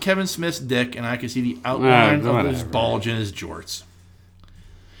away from Kevin Smith's dick, and I could see the outline of his bulge in his jorts.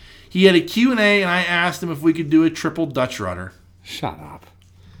 He had a Q&A, and I asked him if we could do a triple Dutch rudder. Shut up.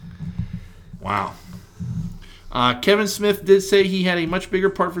 Wow. Kevin Smith did say he had a much bigger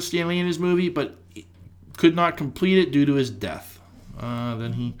part for Stan Lee in his movie, but could not complete it due to his death.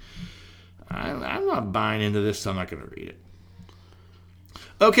 I'm not buying into this, so I'm not going to read it.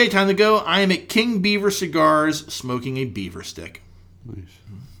 Okay, time to go. I am at King Beaver Cigars smoking a beaver stick. Nice.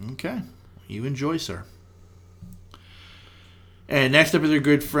 Okay. You enjoy, sir. And next up is our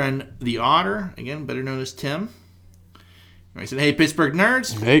good friend, The Otter, again, better known as Tim. I said, hey, Pittsburgh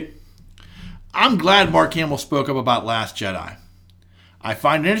nerds. Hey. I'm glad Mark Hamill spoke up about Last Jedi. I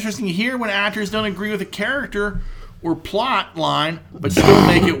find it interesting to hear when actors don't agree with a character or plot line, but still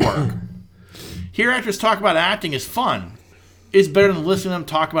make it work. Hear actors talk about acting is fun. It's better than listening to them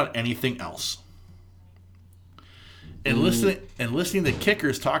talk about anything else. And listening to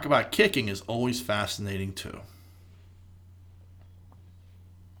kickers talk about kicking is always fascinating too.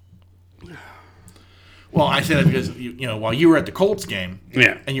 Well, I say that because you know while you were at the Colts game,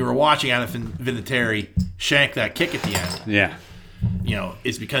 and you were watching Adam Vinatieri shank that kick at the end. Yeah,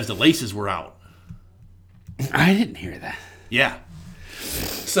 it's because the laces were out. I didn't hear that. Yeah.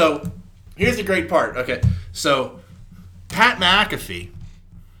 So, here's the great part. Okay, so Pat McAfee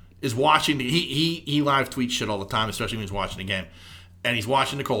is watching. He live tweets shit all the time, especially when he's watching the game. And he's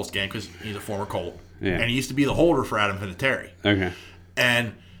watching the Colts game because he's a former Colt. Yeah. And he used to be the holder for Adam Vinatieri. Okay.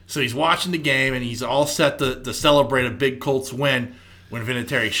 And so he's watching the game, and he's all set to celebrate a big Colts win when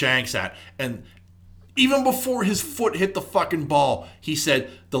Vinatieri shanks that. And even before his foot hit the fucking ball, he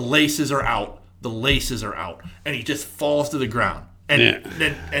said, the laces are out. The laces are out. And he just falls to the ground. And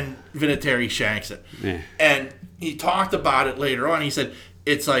and Vinatieri shanks it. Yeah. And he talked about it later on. He said,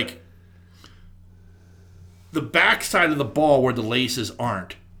 it's like the backside of the ball where the laces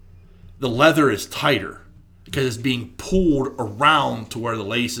aren't. The leather is tighter because it's being pulled around to where the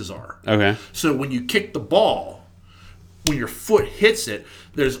laces are. Okay. So when you kick the ball, when your foot hits it,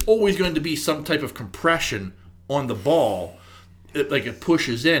 there's always going to be some type of compression on the ball. It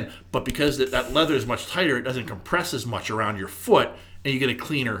pushes in, but because that leather is much tighter, it doesn't compress as much around your foot, and you get a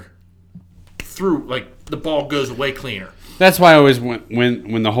cleaner through. Like the ball goes away cleaner. That's why I always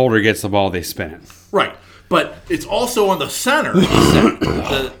when the holder gets the ball, they spin it. Right, but it's also on the center.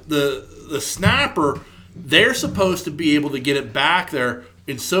 The snapper, they're supposed to be able to get it back there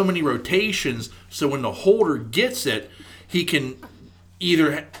in so many rotations, so when the holder gets it, he can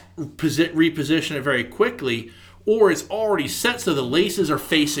either reposition it very quickly, or it's already set so the laces are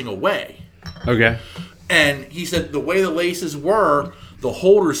facing away. Okay. And he said the way the laces were, the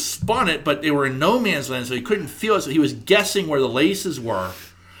holder spun it, but they were in no man's land, so he couldn't feel it. So he was guessing where the laces were,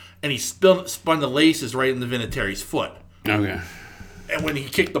 and he spun the laces right in the Vinatieri's foot. Okay. And when he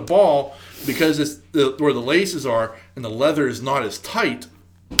kicked the ball, because it's where the laces are and the leather is not as tight,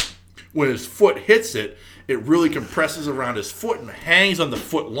 when his foot hits it, it really compresses around his foot and hangs on the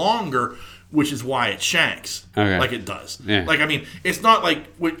foot longer, which is why it shanks like it does. Yeah. Like, I mean, it's not like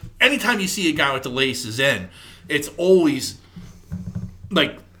anytime you see a guy with the laces in, it's always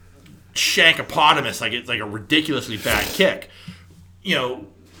like shankopotamus, like it's like a ridiculously bad kick. You know,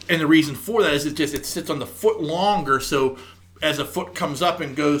 and the reason for that is it sits on the foot longer, so as the foot comes up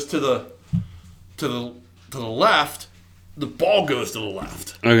and goes to the left, the ball goes to the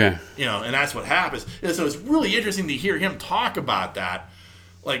left. Okay. You know, and that's what happens. And so it's really interesting to hear him talk about that,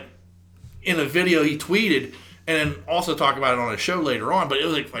 like in a video he tweeted, and then also talk about it on a show later on. But it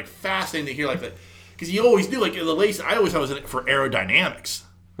was like fascinating to hear like that, because he always knew like the lace. I always thought it was in it for aerodynamics.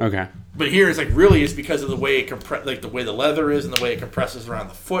 Okay. But here it's like really it's because of the way it like the way the leather is and the way it compresses around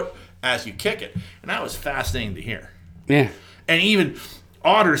the foot as you kick it, and that was fascinating to hear. Yeah. And even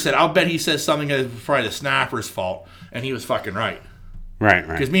Otter said, "I'll bet he says something that is probably the snapper's fault," and he was fucking right. Right.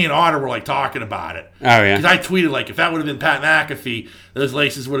 Because me and Otter were like talking about it. Oh yeah. Because I tweeted like, if that would have been Pat McAfee, those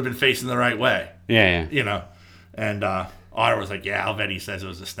laces would have been facing the right way. Yeah. You know, and Otter was like, "Yeah, I'll bet he says it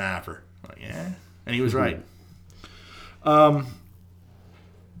was a snapper." I'm like, yeah, and he was right.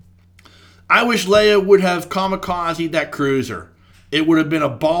 I wish Leia would have kamikazed that cruiser. It would have been a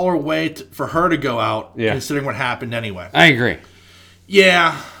baller way for her to go out, considering what happened anyway. I agree.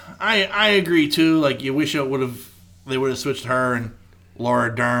 Yeah, I agree too. Like, you wish they would have switched her and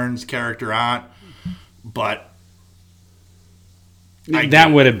Laura Dern's character out, but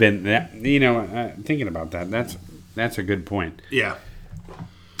that would have been that. You know, thinking about that, that's a good point. Yeah,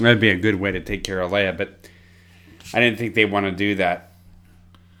 that'd be a good way to take care of Leia, but I didn't think they want to do that.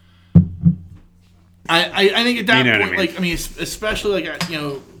 I think at that point, what I mean? like, I mean, especially like, you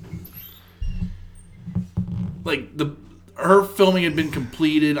know, like her filming had been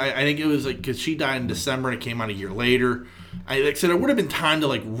completed. I think it was like because she died in December and it came out a year later. Like I said, it would have been time to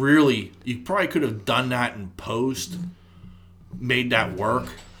like really. You probably could have done that in post, made that work.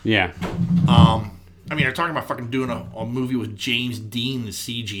 Yeah. I mean, they're talking about fucking doing a movie with James Dean, the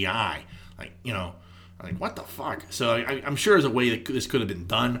CGI. Like, you know, like what the fuck? So I'm sure there's a way that this could have been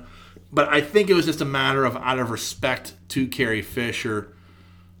done. But I think it was just a matter of out of respect to Carrie Fisher.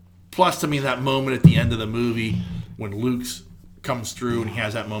 Plus, to me, that moment at the end of the movie when Luke comes through and he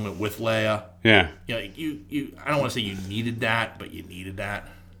has that moment with Leia. Yeah. You know, you I don't want to say you needed that, but you needed that.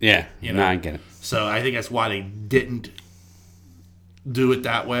 Yeah. You know? No, I get it. So I think that's why they didn't do it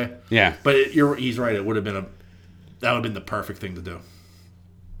that way. Yeah. But he's right. It would have been the perfect thing to do.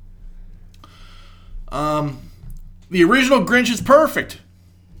 The original Grinch is perfect.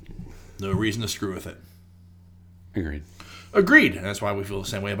 No reason to screw with it. Agreed. And that's why we feel the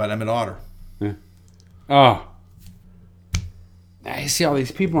same way about Emmett Otter. Yeah. Oh. I see all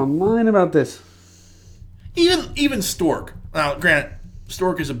these people online about this. Even Stork. Now, granted,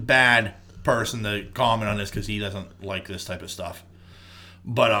 Stork is a bad person to comment on this because he doesn't like this type of stuff.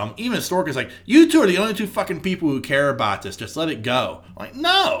 But even Stork is like, you two are the only two fucking people who care about this. Just let it go. I'm like,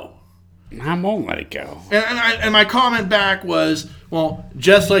 no. I won't let it go. And my comment back was, well,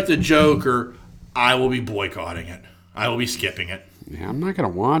 just like the Joker, I will be boycotting it. I will be skipping it. Yeah, I'm not going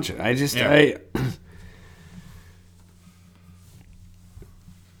to watch it.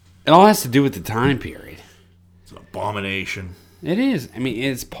 It all has to do with the time period. It's an abomination. It is. I mean,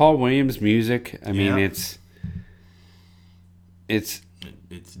 it's Paul Williams music. I mean, it's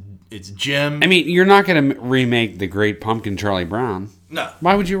Jim. I mean, you're not going to remake The Great Pumpkin, Charlie Brown. No.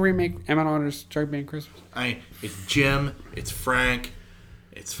 Why would you remake Emmett Otter's Jug Band Christmas? It's Jim. It's Frank.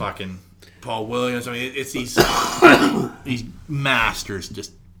 It's fucking Paul Williams. I mean, it's these these masters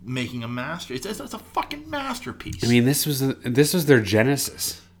just making a master. It's a fucking masterpiece. I mean, this was their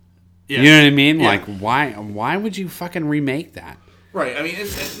genesis. Yeah. You know what I mean? Yeah. Like, why would you fucking remake that? Right. I mean, and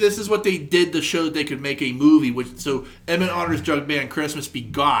this is what they did to show that they could make a movie. So Emmett Otter's Jug Band Christmas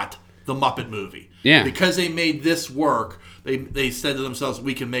begot the Muppet movie. Yeah. Because they made this work, they said to themselves,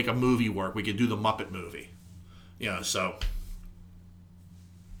 we can make a movie work. We can do the Muppet movie. You know, so.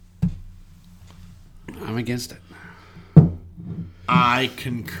 I'm against it. I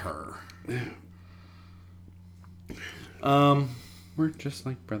concur. We're just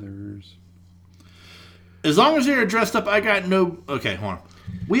like brothers. As long as they're dressed up, I got no... Okay, hold on.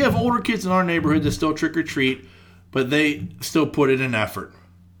 We have older kids in our neighborhood that still trick-or-treat, but they still put in an effort.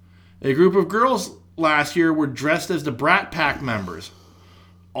 A group of girls last year were dressed as the Brat Pack members,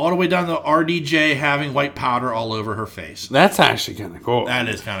 all the way down to RDJ having white powder all over her face. That's actually kind of cool. That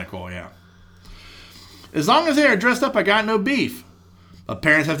is kind of cool, yeah. As long as they are dressed up, I got no beef. But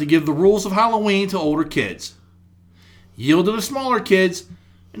parents have to give the rules of Halloween to older kids. Yield to the smaller kids,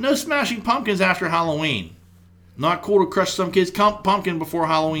 and no smashing pumpkins after Halloween. Not cool to crush some kid's pumpkin before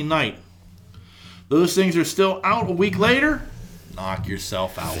Halloween night. Those things are still out a week later. Knock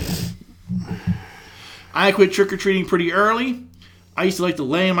yourself out. I quit trick-or-treating pretty early. I used to like to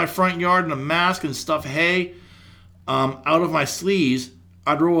lay in my front yard in a mask and stuff hay out of my sleeves.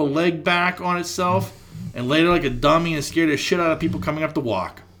 I'd roll a leg back on itself and lay there like a dummy and scare the shit out of people coming up to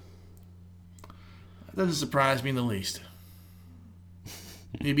walk. That doesn't surprise me in the least.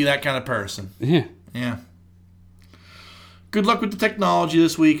 You'd be that kind of person. Yeah. Yeah. Good luck with the technology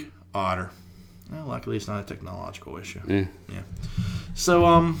this week, Otter. Well, luckily it's not a technological issue. Yeah. Yeah.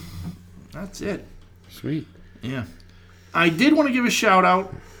 So, that's it. Sweet. Yeah. I did want to give a shout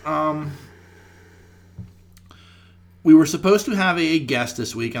out. We were supposed to have a guest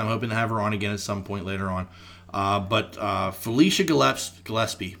this week. I'm hoping to have her on again at some point later on. But Felicia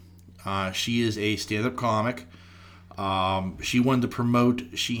Gillespie, she is a stand-up comic. She wanted to promote.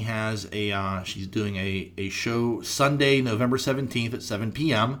 She has she's doing a show Sunday, November 17th at 7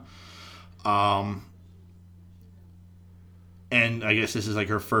 p.m. And I guess this is like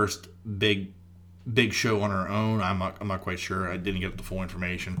her first big show on her own. I'm not quite sure. I didn't get the full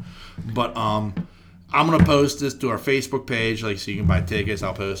information, but I'm gonna post this to our Facebook page, like, so you can buy tickets.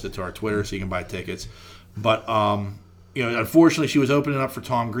 I'll post it to our Twitter so you can buy tickets. But unfortunately, she was opening up for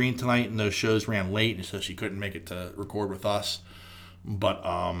Tom Green tonight, and those shows ran late, and so she couldn't make it to record with us. But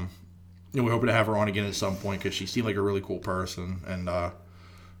we're hoping to have her on again at some point because she seemed like a really cool person, and I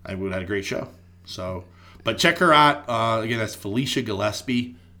would have had a great show. So, but check her out. Again, that's Felicia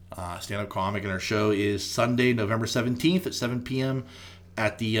Gillespie, stand-up comic, and her show is Sunday, November 17th at 7 p.m.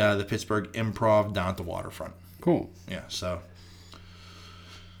 at the Pittsburgh Improv down at the waterfront. Cool. Yeah. So,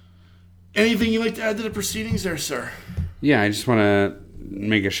 anything you'd like to add to the proceedings, there, sir? Yeah, I just want to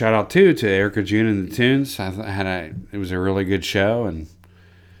make a shout out too to Erica June and the Tunes. It was a really good show, and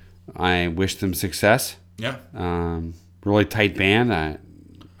I wish them success. Yeah. Really tight band.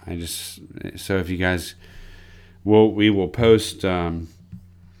 So if you guys we will post their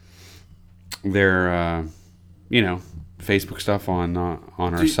Facebook stuff on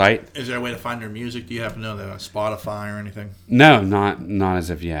our site. Is there a way to find their music? Do you happen to know that on Spotify or anything? No, not as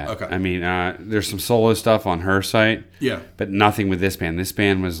of yet. Okay. I mean, there's some solo stuff on her site. Yeah. But nothing with this band. This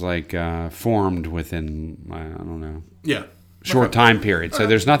band was like formed within, I don't know. Yeah. Short time period. So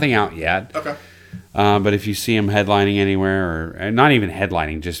there's nothing out yet. Okay. But if you see them headlining anywhere, or not even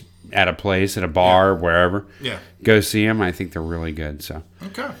headlining, just at a place, at a bar, wherever, go see them. I think they're really good. So.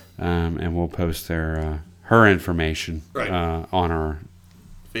 Okay. And we'll post her information on our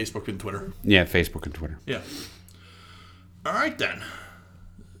Facebook and Twitter. Yeah, Facebook and Twitter. Yeah. All right, then.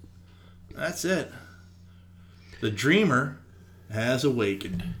 That's it. The dreamer has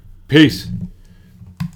awakened. Peace.